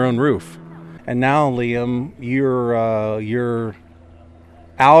under your own roof. And now, Liam, you're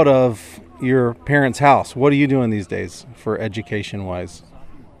out of your parents' house. What are you doing these days for education-wise?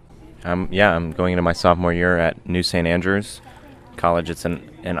 I'm going into my sophomore year at New St. Andrews College. It's in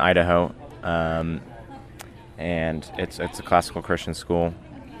Idaho, and it's a classical Christian school.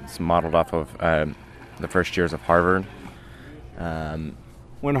 It's modeled off of the first years of Harvard.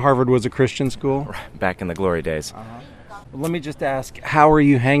 When Harvard was a Christian school? Back in the glory days. Let me just ask, how are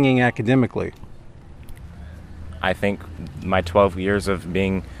you hanging academically? I think my 12 years of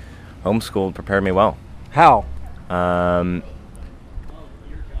being homeschooled prepared me well. How?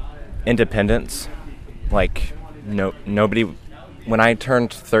 Independence. Like, nobody... When I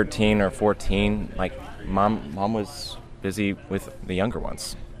turned 13 or 14, like, mom was busy with the younger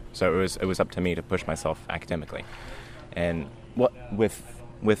ones. So it was up to me to push myself academically. And with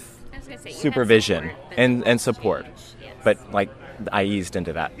supervision and support. But like, I eased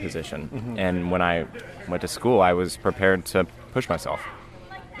into that position. Mm-hmm. And when I went to school, I was prepared to push myself.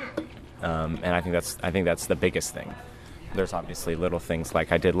 And I think that's the biggest thing. There's obviously little things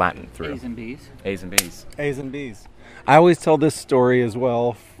like I did Latin through A's and B's. A's and B's. A's and B's. I always tell this story as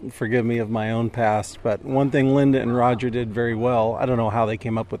well. Forgive me of my own past, but one thing Linda and Roger did very well, I don't know how they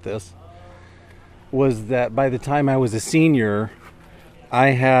came up with this, was that by the time I was a senior,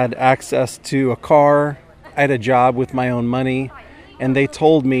 I had access to a car. I had a job with my own money. And they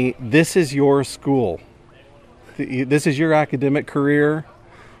told me, this is your school. This is your academic career.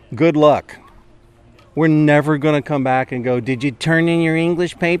 Good luck. We're never going to come back and go, did you turn in your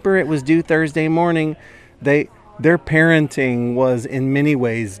English paper? It was due Thursday morning. Their parenting was in many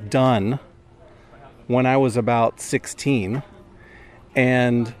ways done when I was about 16.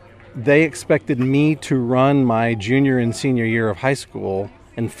 And they expected me to run my junior and senior year of high school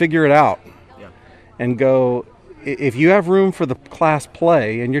and figure it out. Yeah. And go, if you have room for the class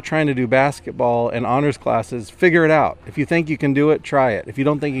play and you're trying to do basketball and honors classes, figure it out. If you think you can do it, try it. If you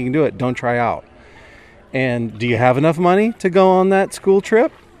don't think you can do it, don't try out. And do you have enough money to go on that school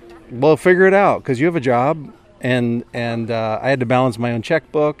trip? Well, figure it out, because you have a job. And I had to balance my own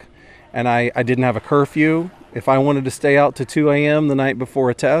checkbook, and I didn't have a curfew. If I wanted to stay out to 2 a.m. the night before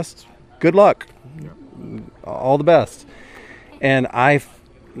a test, good luck. All the best. And I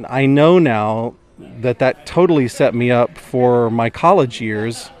know now that totally set me up for my college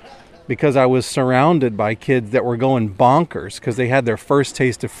years, because I was surrounded by kids that were going bonkers because they had their first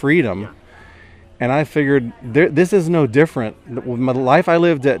taste of freedom. And I figured this is no different. The life I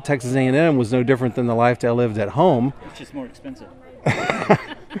lived at Texas A&M was no different than the life I lived at home. It's just more expensive.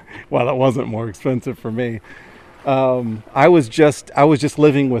 Well, it wasn't more expensive for me. I was just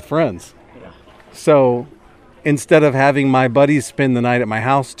living with friends. Yeah. So instead of having my buddies spend the night at my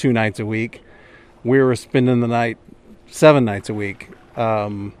house 2 nights a week, we were spending the night 7 nights a week.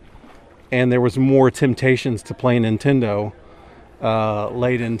 And there was more temptations to play Nintendo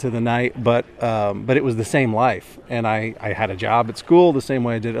late into the night, but it was the same life. And I had a job at school the same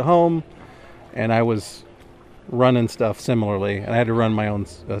way I did at home, and I was running stuff similarly, and I had to run my own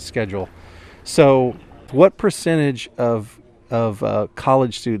schedule. So what percentage of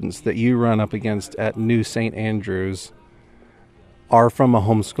college students that you run up against at New St. Andrews are from a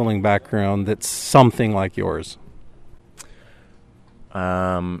homeschooling background that's something like yours?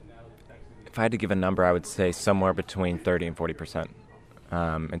 If I had to give a number, I would say somewhere between 30 and 40%.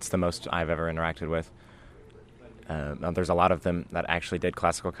 It's the most I've ever interacted with. There's a lot of them that actually did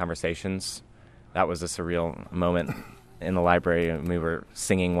classical conversations. That was a surreal moment in the library, and we were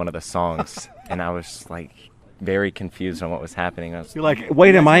singing one of the songs, and I was like very confused on what was happening. You're like,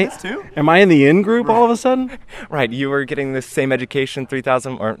 wait, am I in the in group all of a sudden? Right, you were getting the same education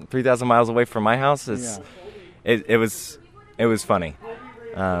 3,000 miles away from my house. It was funny.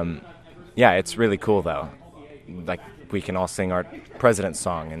 Yeah, it's really cool though. Like, we can all sing our president's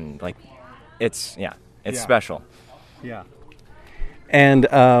song, and like, it's special. Yeah. And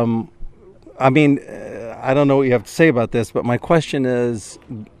I mean, I don't know what you have to say about this, but my question is,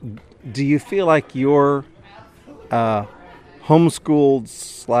 do you feel like your homeschooled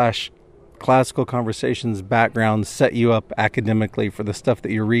 / classical conversations background set you up academically for the stuff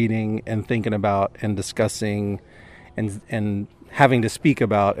that you're reading and thinking about and discussing and having to speak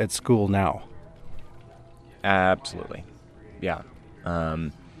about at school now? Absolutely. Yeah.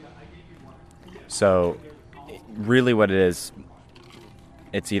 So really what it is,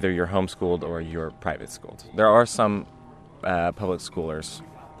 it's either you're homeschooled or you're private schooled. There are some public schoolers.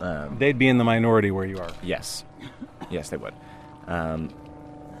 They'd be in the minority where you are. Yes. Yes, they would.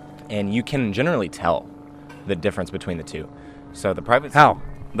 And you can generally tell the difference between the two. So the private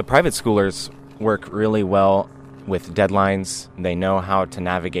schoolers work really well with deadlines. They know how to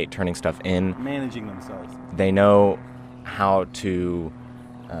navigate turning stuff in. Managing themselves. They know how to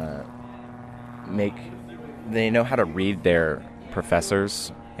they know how to read their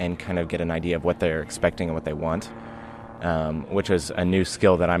professors and kind of get an idea of what they're expecting and what they want, which is a new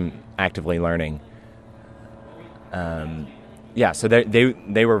skill that I'm actively learning. So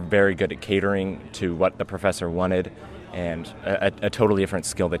they were very good at catering to what the professor wanted, and a totally different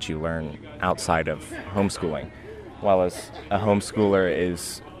skill that you learn outside of homeschooling. While as a homeschooler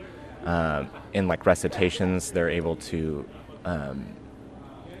is in like recitations, they're able to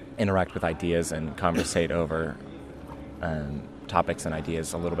interact with ideas and conversate over topics and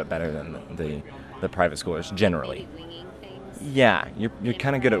ideas a little bit better than the private schoolers generally. Yeah, you're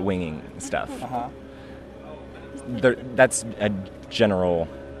kind of good at winging stuff. Uh-huh. That's a general.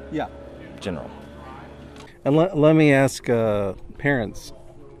 Yeah. General. And let me ask parents.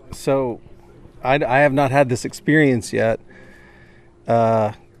 So, I have not had this experience yet.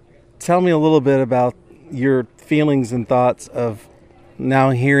 Tell me a little bit about your feelings and thoughts of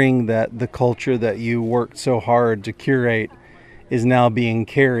now hearing that the culture that you worked so hard to curate is now being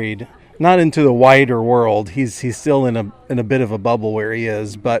carried not into the wider world. He's still in a bit of a bubble where he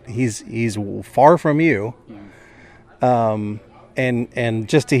is, but he's far from you. and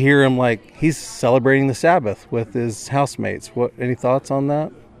just to hear him, like, he's celebrating the Sabbath with his housemates. Any thoughts on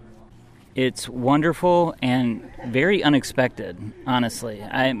that? It's wonderful and very unexpected, honestly.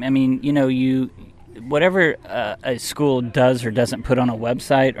 I mean, whatever a school does or doesn't put on a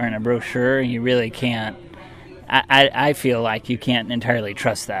website or in a brochure, you really can't. I feel like you can't entirely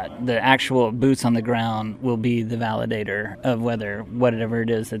trust that. The actual boots on the ground will be the validator of whether whatever it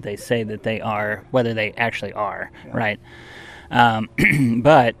is that they say that they are, whether they actually are, right?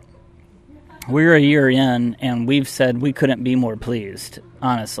 But we're a year in, and we've said we couldn't be more pleased,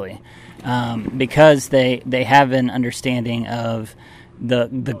 honestly, because they have an understanding of the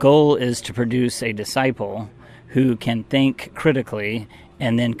goal is to produce a disciple who can think critically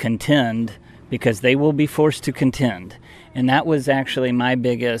and then contend, because they will be forced to contend. And that was actually my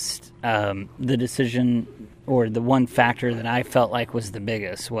biggest, the decision, or the one factor that I felt like was the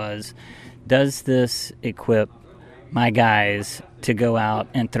biggest, was, does this equip my guys to go out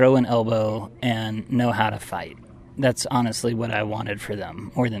and throw an elbow and know how to fight? That's honestly what I wanted for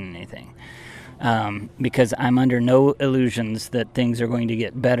them more than anything. Because I'm under no illusions that things are going to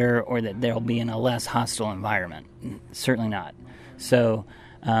get better or that they'll be in a less hostile environment. Certainly not. So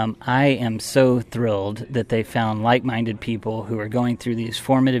I am so thrilled that they found like-minded people who are going through these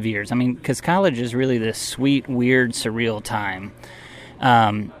formative years. I mean, because college is really this sweet, weird, surreal time.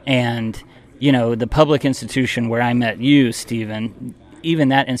 And, the public institution where I met you, Stephen, even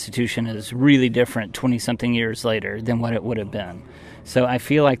that institution is really different 20-something years later than what it would have been. So I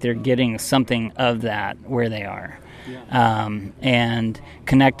feel like they're getting something of that where they are. Yeah. And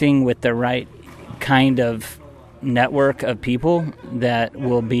connecting with the right kind of network of people that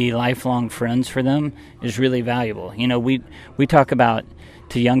will be lifelong friends for them is really valuable. We talk about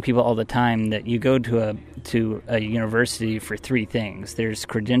to young people all the time that you go to a university for three things. There's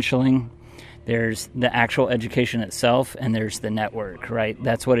credentialing, there's the actual education itself, and there's the network, right?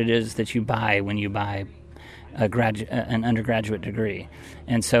 That's what it is that you buy when you buy an undergraduate degree.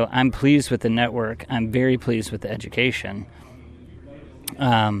 And so I'm pleased with the network. I'm very pleased with the education.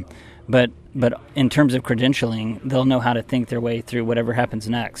 But in terms of credentialing, they'll know how to think their way through whatever happens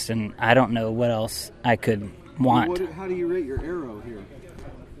next. And I don't know what else I could want. How do you rate your arrow here?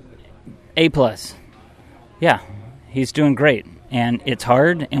 A+. Yeah, he's doing great. And it's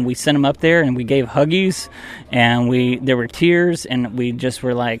hard, and we sent him up there, and we gave huggies, and there were tears, and we just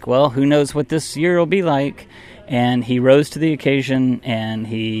were like, well, who knows what this year will be like. And he rose to the occasion, and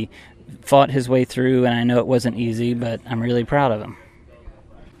he fought his way through, and I know it wasn't easy, but I'm really proud of him.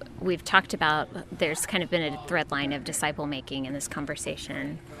 We've talked about, there's kind of been a thread line of disciple making in this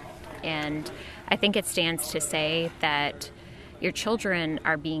conversation. And I think it stands to say that your children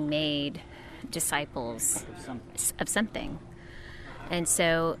are being made disciples of something. And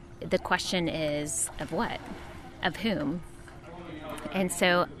so the question is, of what? Of whom? And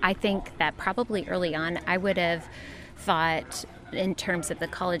so I think that probably early on, I would have thought, in terms of the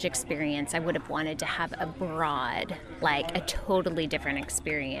college experience, I would have wanted to have a broad, like a totally different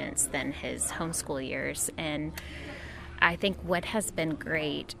experience than his homeschool years. And I think what has been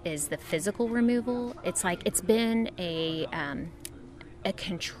great is the physical removal. It's like it's been a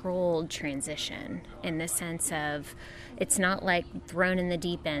controlled transition, in the sense of it's not like thrown in the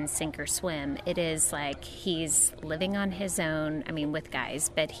deep end, sink or swim. It is like he's living on his own, with guys,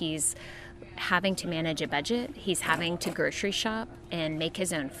 but he's having to manage a budget. He's having to grocery shop and make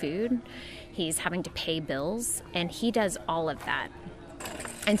his own food. He's having to pay bills, and he does all of that.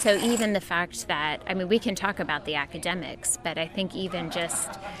 And so even the fact that, we can talk about the academics, but I think even just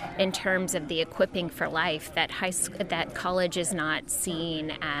in terms of the equipping for life, that that college is not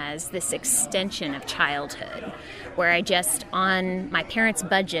seen as this extension of childhood, where I just, on my parents'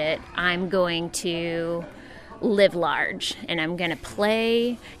 budget, I'm going to live large, and I'm going to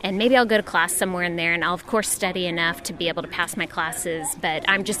play, and maybe I'll go to class somewhere in there, and I'll of course study enough to be able to pass my classes, but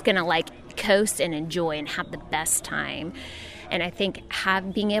I'm just going to coast and enjoy and have the best time. And I think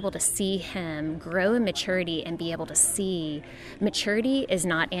being able to see him grow in maturity and be able to see maturity is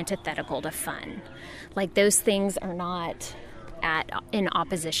not antithetical to fun. Those things are not in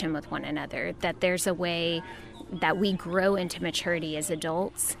opposition with one another, that there's a way that we grow into maturity as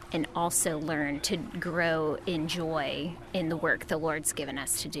adults and also learn to grow in joy in the work the Lord's given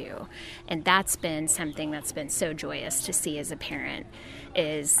us to do. And that's been something that's been so joyous to see as a parent,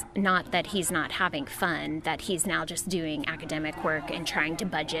 is not that he's not having fun, that he's now just doing academic work and trying to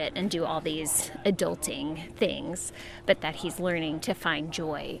budget and do all these adulting things, but that he's learning to find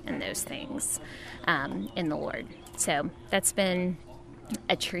joy in those things in the Lord. So that's been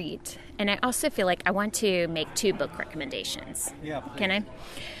a treat. And I also feel like I want to make 2 book recommendations. Yeah. Can I?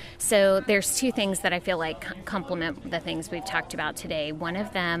 So there's two things that I feel like complement the things we've talked about today. One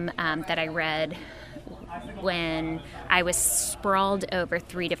of them that I read when I was sprawled over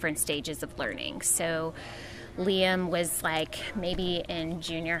 3 different stages of learning. So Liam was like maybe in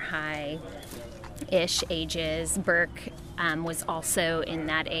junior high-ish ages. Burke was also in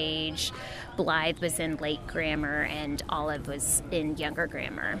that age. Blythe was in late grammar, and Olive was in younger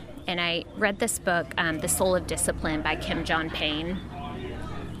grammar. And I read this book, The Soul of Discipline by Kim John Payne,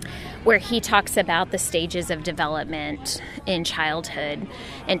 where he talks about the stages of development in childhood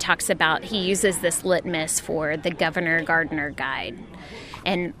and talks about, he uses this litmus for the Governor Gardner Guide,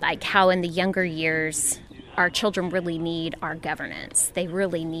 and like how in the younger years our children really need our governance. They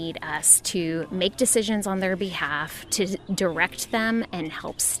really need us to make decisions on their behalf, to direct them and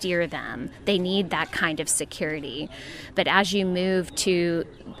help steer them. They need that kind of security. But as you move to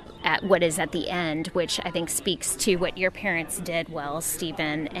at what is at the end, which I think speaks to what your parents did well,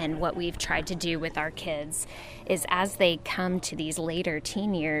 Stephen, and what we've tried to do with our kids, is as they come to these later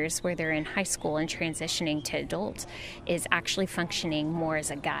teen years where they're in high school and transitioning to adult, is actually functioning more as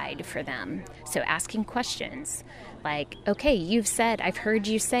a guide for them. So asking questions like, okay, you've said, I've heard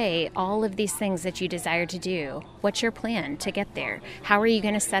you say all of these things that you desire to do. What's your plan to get there? How are you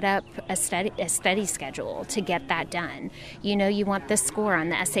going to set up a study schedule to get that done? You know you want this score on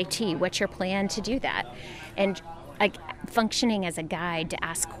the SAT. What's your plan to do that? And like functioning as a guide to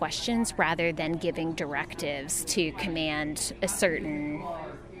ask questions rather than giving directives to command a certain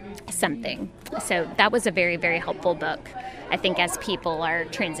something. So that was a very, very helpful book, I think, as people are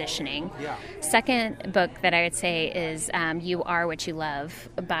transitioning. Yeah. Second book that I would say is You Are What You Love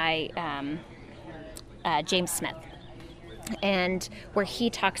by James Smith, and where he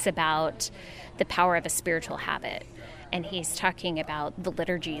talks about the power of a spiritual habit. And he's talking about the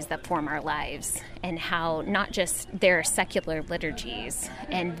liturgies that form our lives and how not just they're secular liturgies,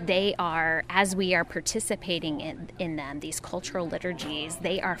 and they are, as we are participating in them, these cultural liturgies,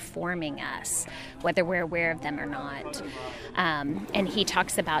 they are forming us, whether we're aware of them or not. And he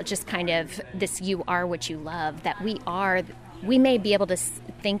talks about just kind of this you are what you love, that we may be able to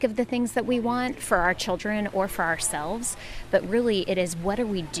think of the things that we want for our children or for ourselves, but really it is what are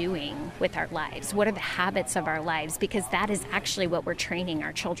we doing with our lives? What are the habits of our lives? Because that is actually what we're training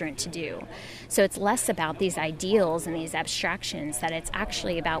our children to do. So it's less about these ideals and these abstractions, that it's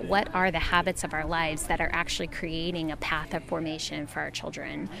actually about what are the habits of our lives that are actually creating a path of formation for our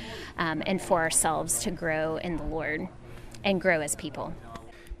children and for ourselves to grow in the Lord and grow as people.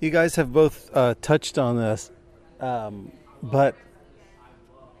 You guys have both touched on this. But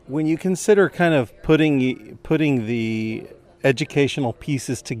when you consider kind of putting the educational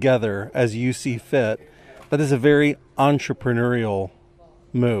pieces together as you see fit, that is a very entrepreneurial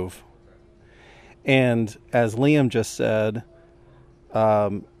move. And as Liam just said,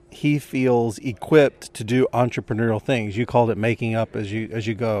 he feels equipped to do entrepreneurial things. You called it making up as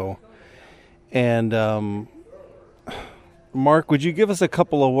you go. And Mark, would you give us a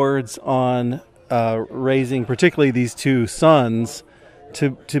couple of words on raising particularly these two sons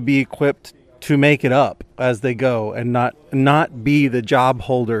to be equipped to make it up as they go and not be the job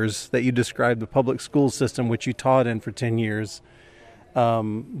holders that you described the public school system, which you taught in for 10 years,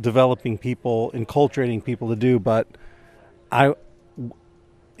 developing people, enculturating people to do, but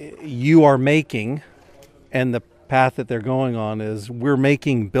you are making, and the path that they're going on is we're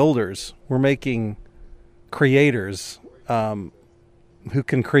making builders, we're making creators, who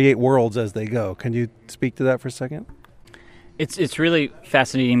can create worlds as they go. Can you speak to that for a second? It's really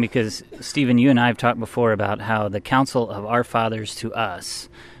fascinating because, Stephen, you and I have talked before about how the counsel of our fathers to us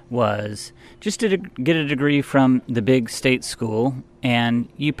was just to get a degree from the big state school, and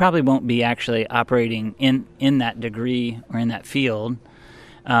you probably won't be actually operating in that degree or in that field,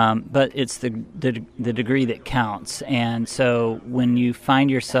 but it's the degree that counts. And so when you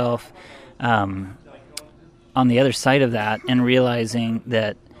find yourself on the other side of that and realizing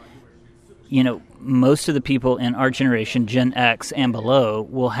that, you know, most of the people in our generation, Gen X and below,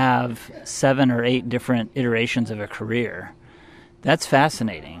 will have 7 or 8 different iterations of a career. That's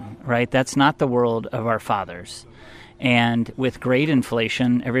fascinating, right? That's not the world of our fathers. And with grade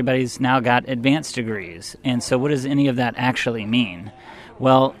inflation, everybody's now got advanced degrees. And so what does any of that actually mean?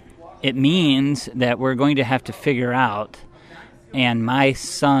 Well, it means that we're going to have to figure out, and my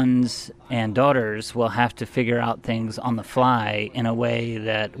sons and daughters will have to figure out things on the fly in a way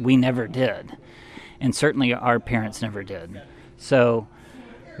that we never did. And certainly our parents never did. So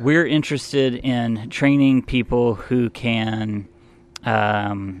we're interested in training people who can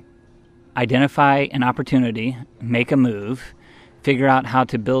identify an opportunity, make a move, figure out how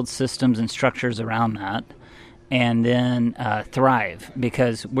to build systems and structures around that, and then thrive,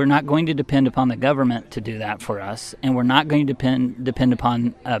 because we're not going to depend upon the government to do that for us, and we're not going to depend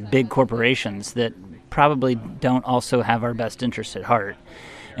upon big corporations that probably don't also have our best interest at heart.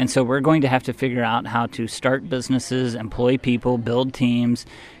 And so we're going to have to figure out how to start businesses, employ people, build teams,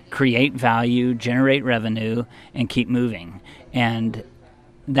 create value, generate revenue, and keep moving. And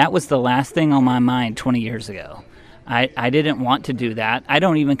that was the last thing on my mind 20 years ago. I didn't want to do that. I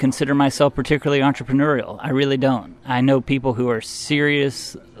don't even consider myself particularly entrepreneurial. I really don't. I know people who are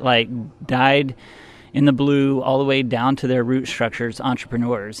serious, like dyed in the blue all the way down to their root structures,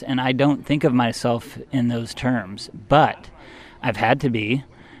 entrepreneurs. And I don't think of myself in those terms. But I've had to be,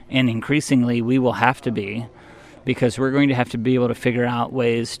 and increasingly we will have to be, because we're going to have to be able to figure out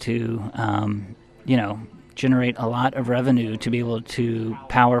ways to, generate a lot of revenue to be able to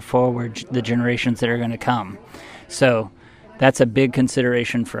power forward the generations that are going to come. So that's a big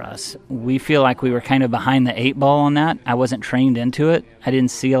consideration for us. We feel like we were kind of behind the 8 ball on that. I wasn't trained into it. I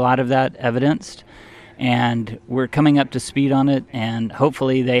didn't see a lot of that evidenced. And we're coming up to speed on it, and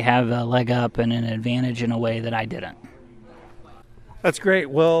hopefully they have a leg up and an advantage in a way that I didn't. That's great.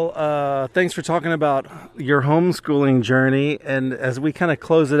 Well, thanks for talking about your homeschooling journey. And as we kind of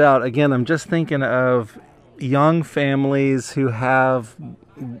close it out, again, I'm just thinking of young families who have,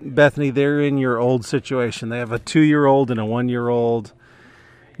 Bethany, they're in your old situation. They have a 2-year-old and a 1-year-old.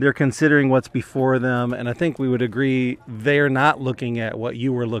 They're considering what's before them. And I think we would agree they're not looking at what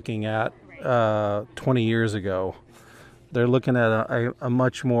you were looking at 20 years ago. They're looking at a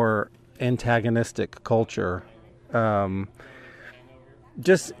much more antagonistic culture.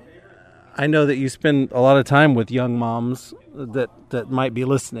 I know that you spend a lot of time with young moms that might be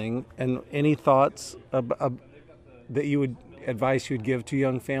listening, and any thoughts that you would advice you would give to a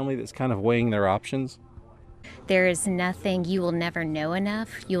young family that's kind of weighing their options? There is nothing, you will never know enough,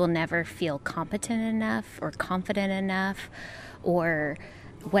 you will never feel competent enough or confident enough or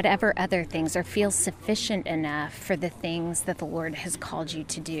whatever other things, or feel sufficient enough for the things that the Lord has called you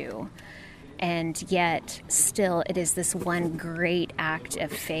to do. And yet, still, it is this one great act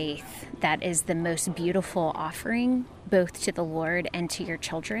of faith that is the most beautiful offering, both to the Lord and to your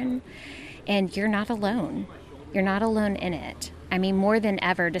children. And you're not alone. You're not alone in it. I mean, more than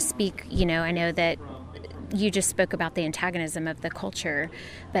ever, to speak, I know that you just spoke about the antagonism of the culture,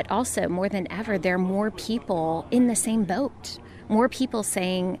 but also, more than ever, there are more people in the same boat. More people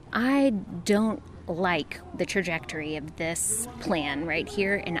saying, I don't like the trajectory of this plan right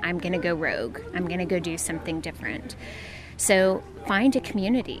here, and I'm going to go rogue. I'm going to go do something different. So find a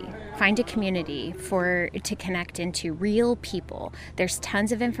community to connect into real people. There's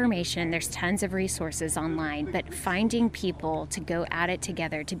tons of information, there's tons of resources online, but finding people to go at it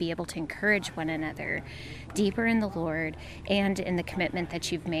together, to be able to encourage one another deeper in the Lord and in the commitment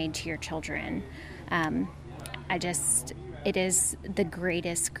that you've made to your children. It is the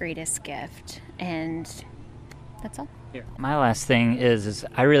greatest gift, and that's all. My last thing is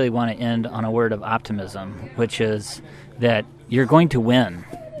I really want to end on a word of optimism, which is that you're going to win.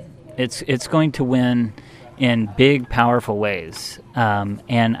 It's going to win in big, powerful ways.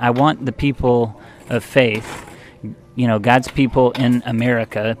 And I want the people of faith, God's people in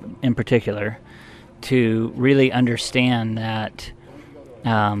America in particular, to really understand that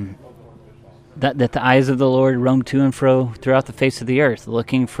that the eyes of the Lord roam to and fro throughout the face of the earth,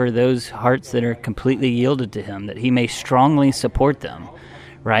 looking for those hearts that are completely yielded to Him, that He may strongly support them,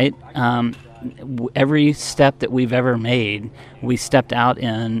 right? Every step that we've ever made, we stepped out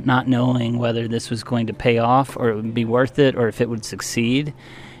in not knowing whether this was going to pay off or it would be worth it or if it would succeed.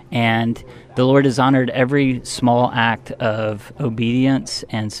 And the Lord has honored every small act of obedience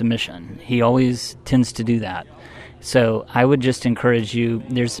and submission. He always tends to do that. So I would just encourage you,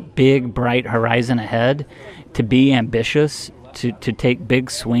 there's a big, bright horizon ahead, to be ambitious, to take big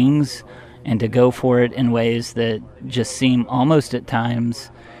swings, and to go for it in ways that just seem almost at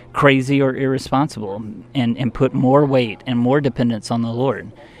times crazy or irresponsible, and put more weight and more dependence on the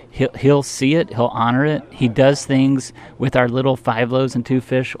Lord. He'll see it, He'll honor it. He does things with our little 5 loaves and 2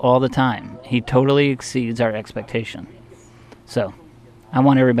 fish all the time. He totally exceeds our expectation. So I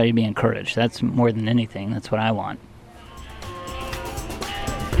want everybody to be encouraged. That's more than anything. That's what I want.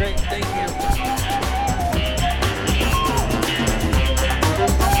 Great. Thank you.